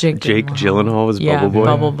Gyllenhaal. That's Jake Gyllenhaal was yeah, Bubble Boy?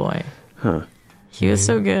 Bubble Boy. Huh. He was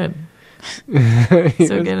so good.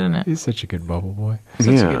 So good in it. He's such a good bubble boy.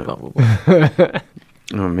 Such a good Bubble Boy.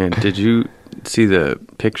 Oh, man. Did you see the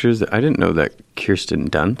pictures? I didn't know that Kirsten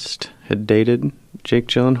Dunst had dated Jake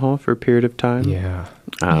Gyllenhaal for a period of time. Yeah.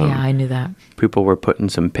 Yeah, I knew that. People were putting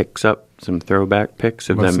some pics up, some throwback pics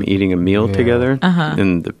of them eating a meal yeah. together. Uh-huh.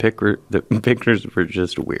 And the pictures were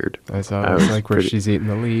just weird. I saw I it was was like where pretty- she's eating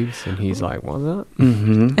the leaves, and he's like, "What's up?"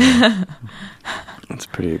 It's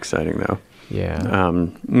pretty exciting, though. Yeah.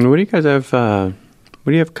 What do you guys have? What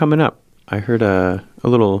do you have coming up? I heard a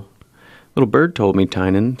little bird told me,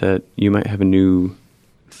 Tynan, that you might have a new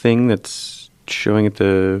thing that's showing at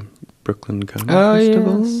the Brooklyn Comedy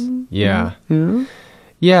Festival. Yeah. Yeah.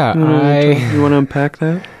 Yeah. You want to unpack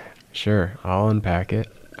that? Sure, I'll unpack it.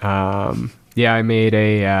 Yeah, I made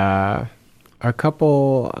a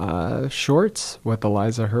couple shorts with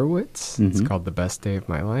Eliza Hurwitz. It's called The Best Day of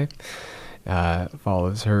My Life.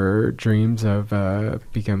 Follows her dreams of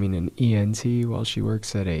becoming an ENT while she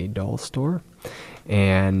works at a doll store.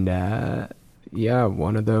 And yeah,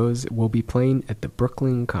 one of those will be playing at the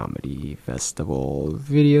Brooklyn Comedy Festival.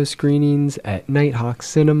 Video screenings at Nighthawk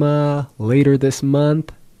Cinema later this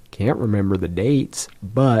month. Can't remember the dates,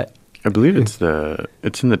 but I believe it's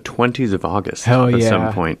in the 20s of August. hell at yeah,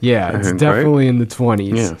 some point. yeah, I it's think, definitely right? in the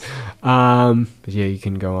 20s. Yeah. But yeah, you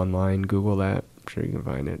can go online, Google that. I'm sure you can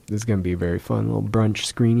find it. This is gonna be a very fun little brunch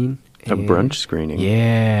screening. A brunch screening.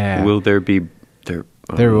 Yeah. Will there be there?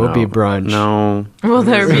 Oh, There will no. be brunch. No. Will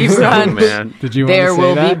there be Oh, brunch? man. Did you There want to say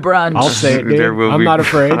will that? be brunch. I'll say it, dude. There will I'm be- not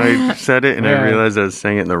afraid. I said it and I Yeah. realized I was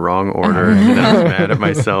saying it in the wrong order, and I was mad at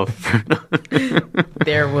myself.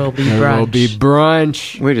 There will be There brunch. will be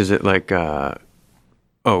brunch. Wait, is it like? Because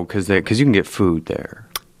you can get food there,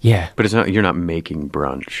 Yeah. but it's not. You're not making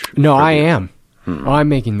brunch. No, for I the- am. Oh, I'm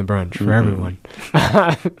making the brunch for everyone.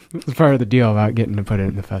 It's part of the deal about getting to put it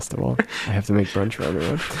in the festival. I have to make brunch for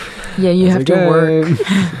everyone. Yeah, you have to work.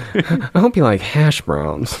 I hope you like hash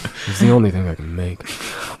browns. It's the only thing I can make.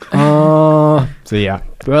 So yeah,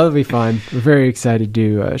 well, it'll be fun. We're very excited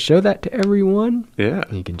to show that to everyone. Yeah,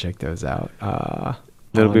 You can check those out.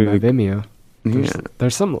 That'll on be my the- Vimeo.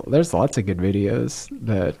 There's lots of good videos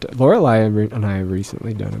that Lorelai and I have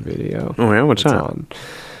recently done a video. Oh yeah, what's It's that? on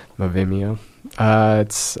my Vimeo.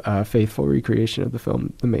 It's a faithful recreation of the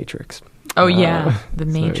film The Matrix. Oh yeah, The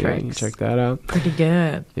So, yeah, you Matrix. can check that out. Pretty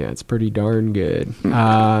good. Yeah, it's pretty darn good.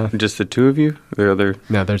 Just the two of you? The other?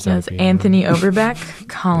 No, there's Yes, other Anthony Overbeck,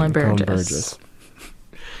 Colin people. Burgess,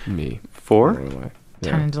 Me. Four? Lorelai.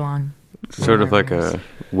 Yeah. Tynan DeLong. Sort of like a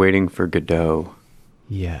Waiting for Godot.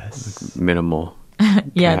 Yes. Minimal.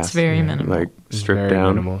 Yeah, it's very minimal. Like stripped very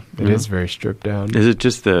down. Minimal. It is very stripped down. Is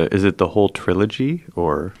it the whole trilogy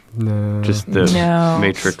or No. just the No.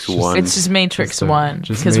 Matrix 1? It's just Matrix 1.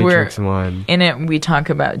 Just Because Matrix 1. in it, we talk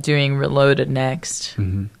about doing Reloaded next.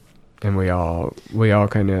 Mm-hmm. And we all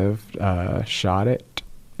kind of shot it.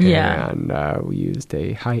 Yeah. And we used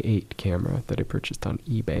a High 8 camera that I purchased on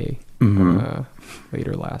eBay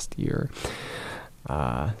later last year.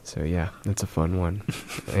 So yeah, it's a fun one.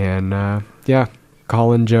 And yeah,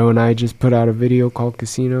 Colin, Joe, and I just put out a video called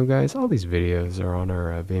Casino Guys. All these videos are on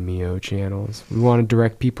our Vimeo channels. We want to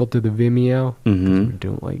direct people to the Vimeo. We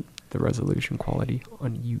don't like the resolution quality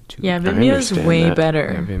on YouTube. Yeah, Vimeo's way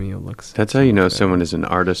better. Yeah, Vimeo looks... That's how you know someone is an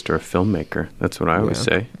artist or a filmmaker. That's what I always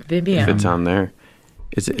say. Vimeo. If it's on there.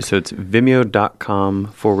 So it's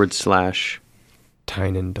vimeo.com/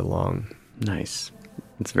 Tynan DeLong. Nice.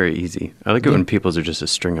 It's very easy. I like it when people's are just a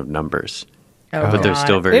string of numbers. Oh, but they're God.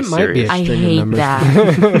 still very It might be serious. a I string of hate numbers.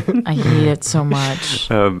 that. I hate it so much.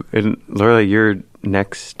 And Laura, your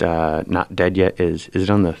next Not Dead Yet is it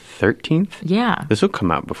on the 13th? Yeah. This will come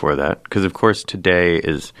out before that. Because, of course, today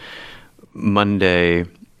is Monday,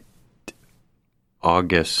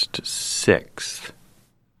 August 6th.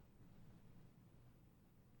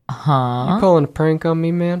 You pulling a prank on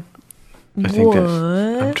me, man? I think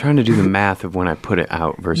I'm trying to do the math of when I put it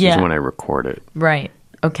out versus when I record it. Right.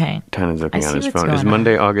 Okay. Tyner's looking I on see his what's phone. going Is on.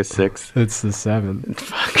 Monday, August 6th? It's the 7th.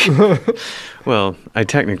 Fuck. Well, I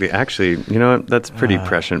technically, actually, you know what? That's pretty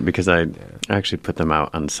prescient because I actually put them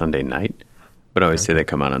out on Sunday night. But I always say they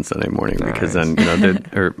come out on Sunday morning because then, you know,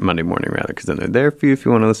 or Monday morning rather, because then they're there for you if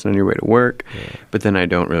you want to listen on your way to work. Yeah. But then I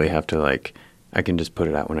don't really have to, like, I can just put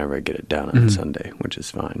it out whenever I get it done on Sunday, which is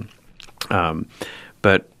fine.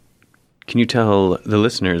 But can you tell the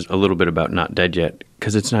listeners a little bit about Not Dead Yet?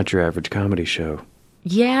 Because it's not your average comedy show.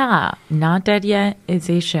 Yeah. Not Dead Yet is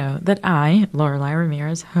a show that I, Lorelai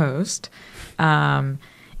Ramirez, host.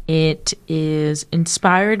 It is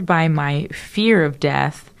inspired by my fear of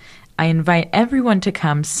death. I invite everyone to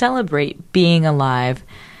come celebrate being alive,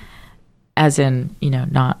 as in, you know,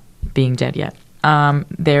 not being dead yet.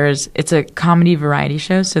 It's a comedy variety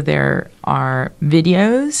show, so there are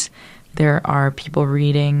videos, there are people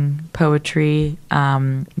reading poetry,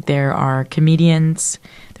 there are comedians,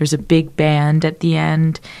 there's a big band at the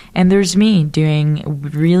end, and there's me doing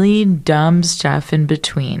really dumb stuff in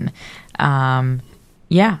between.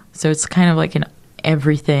 Yeah, so it's kind of like an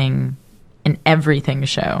everything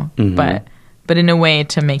show, but in a way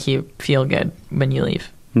to make you feel good when you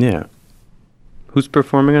leave. Yeah. Who's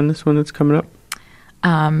performing on this one that's coming up?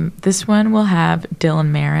 This one will have Dylan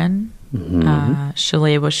Marin,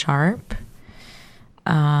 Shalewa Sharp,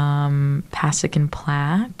 Pasek and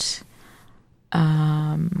Platt,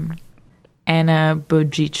 Anna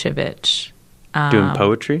Bojicevic. Doing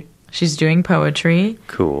poetry? She's doing poetry.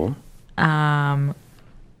 Cool. Then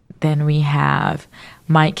we have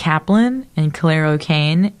Mike Kaplan and Claire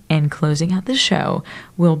O'Kane, and closing out the show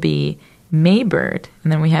will be Maybird.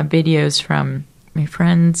 And then we have videos from my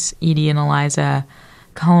friends, Edie and Eliza,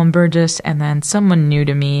 Colin Burgess, and then someone new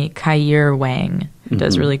to me, Kair Wang, who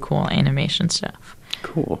does really cool animation stuff.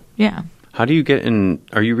 Cool. Yeah. How do you get in?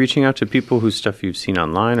 Are you reaching out to people whose stuff you've seen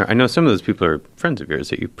online? Or I know some of those people are friends of yours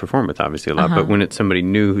that you perform with, obviously, a lot. But when it's somebody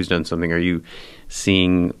new who's done something, are you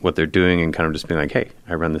seeing what they're doing and kind of just being like, hey,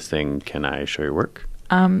 I run this thing. Can I show your work?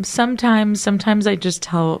 Sometimes I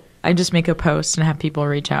just make a post and have people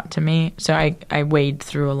reach out to me. So I wade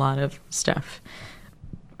through a lot of stuff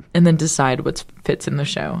and then decide what fits in the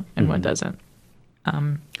show and what doesn't.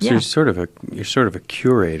 So you're sort of a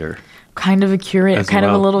curator. Kind of a curator, kind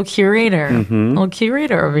of a little curator, little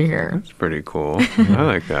curator over here. That's pretty cool. I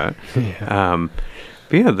like that. But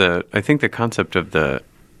yeah, I think the concept of the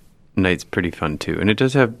night's pretty fun too, and it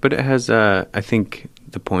does have, but it has. I think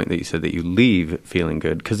the point that you said that you leave feeling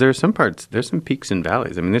good, because there are some parts, there's some peaks and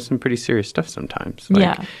valleys. I mean, there's some pretty serious stuff sometimes.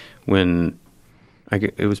 Like when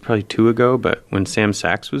it was probably 2 ago, but when Sam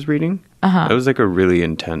Sachs was reading, that was like a really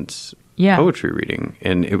intense poetry reading,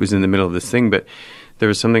 and it was in the middle of this thing, but there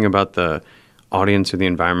was something about the audience or the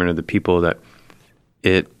environment or the people that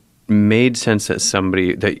it made sense that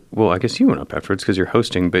somebody that, well, I guess you went up afterwards because you're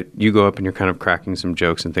hosting, but you go up and you're kind of cracking some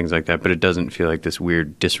jokes and things like that, but it doesn't feel like this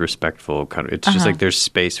weird disrespectful kind of, it's just like there's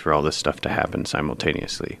space for all this stuff to happen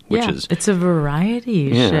simultaneously, which is... it's a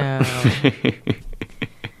variety show.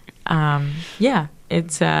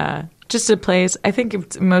 It's just a place, I think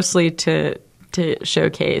it's mostly to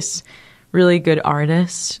showcase really good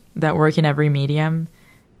artists that work in every medium,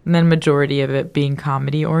 and then majority of it being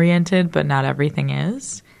comedy oriented, but not everything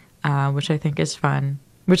is, which I think is fun.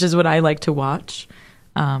 which is what I like to watch.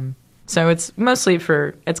 So it's mostly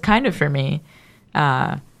it's kind of for me,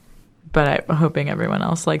 but I'm hoping everyone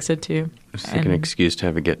else likes it too. It's like an excuse to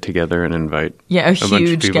have a get together and invite a bunch of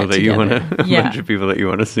huge people that you want get-together. to bunch of people that you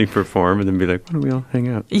want to see perform, and then be like, why don't we all hang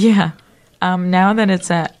out? Yeah. Now that it's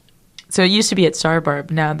so it used to be at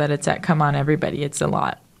Starbarb. Now that it's at Come On Everybody, it's a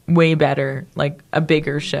lot way better, like a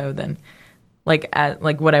bigger show than like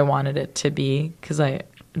what I wanted it to be, because I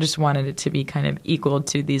just wanted it to be kind of equal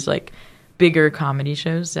to these like bigger comedy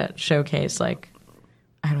shows that showcase like,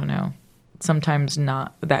 I don't know, sometimes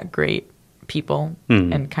not that great people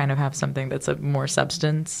and kind of have something that's a more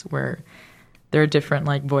substance, where there are different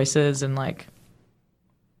like voices and like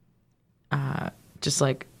just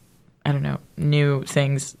like, I don't know, new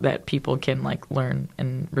things that people can like learn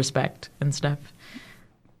and respect and stuff.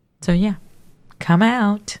 So yeah, come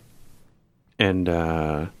out. And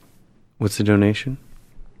what's the donation?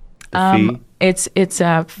 The fee? It's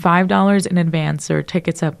 $5 in advance or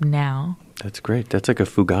tickets up now. That's great. That's like a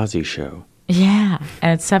Fugazi show. Yeah,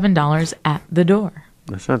 and it's $7 at the door.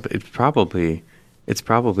 That's not. It's probably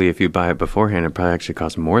if you buy it beforehand, it probably actually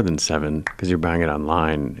costs more than $7 because you're buying it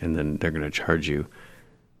online, and then they're going to charge you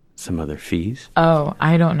some other fees. Oh,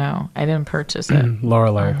 I don't know. I didn't purchase it.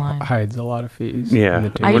 Lorelai online. hides a lot of fees. Yeah,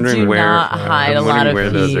 I do not hide a lot of where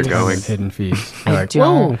those are fees. going. Hidden fees. I Like,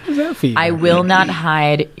 don't. whoa, what's that fee? I will not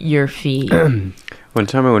hide your fee. One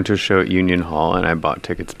time I went to a show at Union Hall and I bought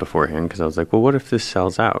tickets beforehand because I was like, well, what if this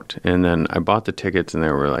sells out? And then I bought the tickets and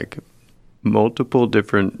there were like multiple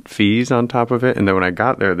different fees on top of it. And then when I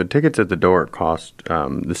got there, the tickets at the door cost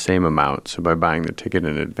the same amount. So by buying the ticket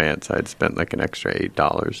in advance, I'd spent like an extra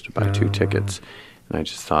 $8 to buy 2 tickets. And I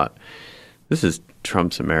just thought, this is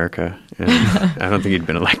Trump's America. And I don't think he'd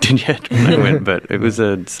been elected yet when I went, but it was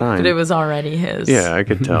a sign. But it was already his. Yeah, I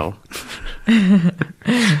could tell.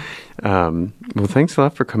 Well, thanks a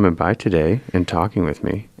lot for coming by today and talking with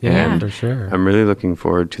me. Yeah, and for sure. I'm really looking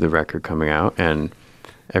forward to the record coming out, and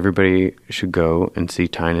everybody should go and see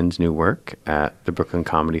Tynan's new work at the Brooklyn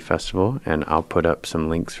Comedy Festival, and I'll put up some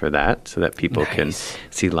links for that so that people can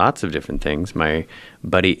see lots of different things. My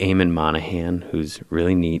buddy Eamon Monahan, who's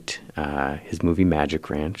really neat, his movie Magic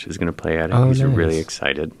Ranch is going to play at it. He's really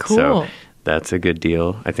excited. Cool. So that's a good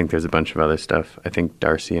deal. I think there's a bunch of other stuff. I think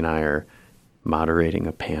Darcy and I are moderating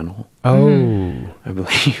a panel. Oh, I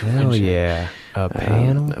believe. Hell yeah. A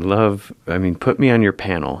panel? Put me on your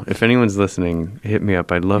panel. If anyone's listening, hit me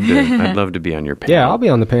up. I'd love to be on your panel. Yeah, I'll be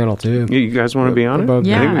on the panel too. You guys want to be on it?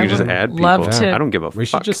 Yeah, I think we I could just would add people. love to. I don't give a fuck. We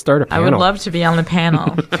should just start a I panel. would love to be on the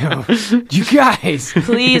panel. You guys.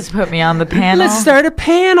 Please put me on the panel. Let's start a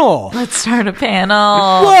panel. Let's start a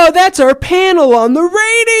panel. Whoa, that's our panel on the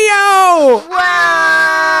radio.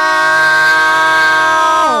 Wow!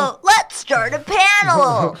 Let's start a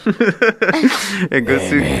panel. and go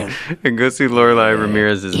see Lorelai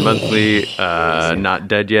Ramirez's monthly Not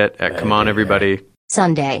Dead Yet at Come On Everybody.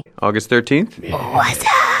 Sunday, August 13th. What's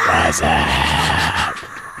up?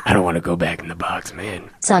 I don't want to go back in the box, man.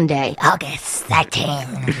 Sunday, August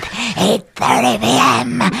 13th, 8:30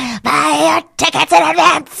 p.m. Buy your tickets in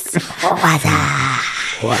advance. What's up?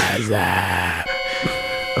 What's up?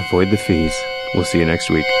 Avoid the fees. We'll see you next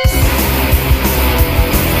week.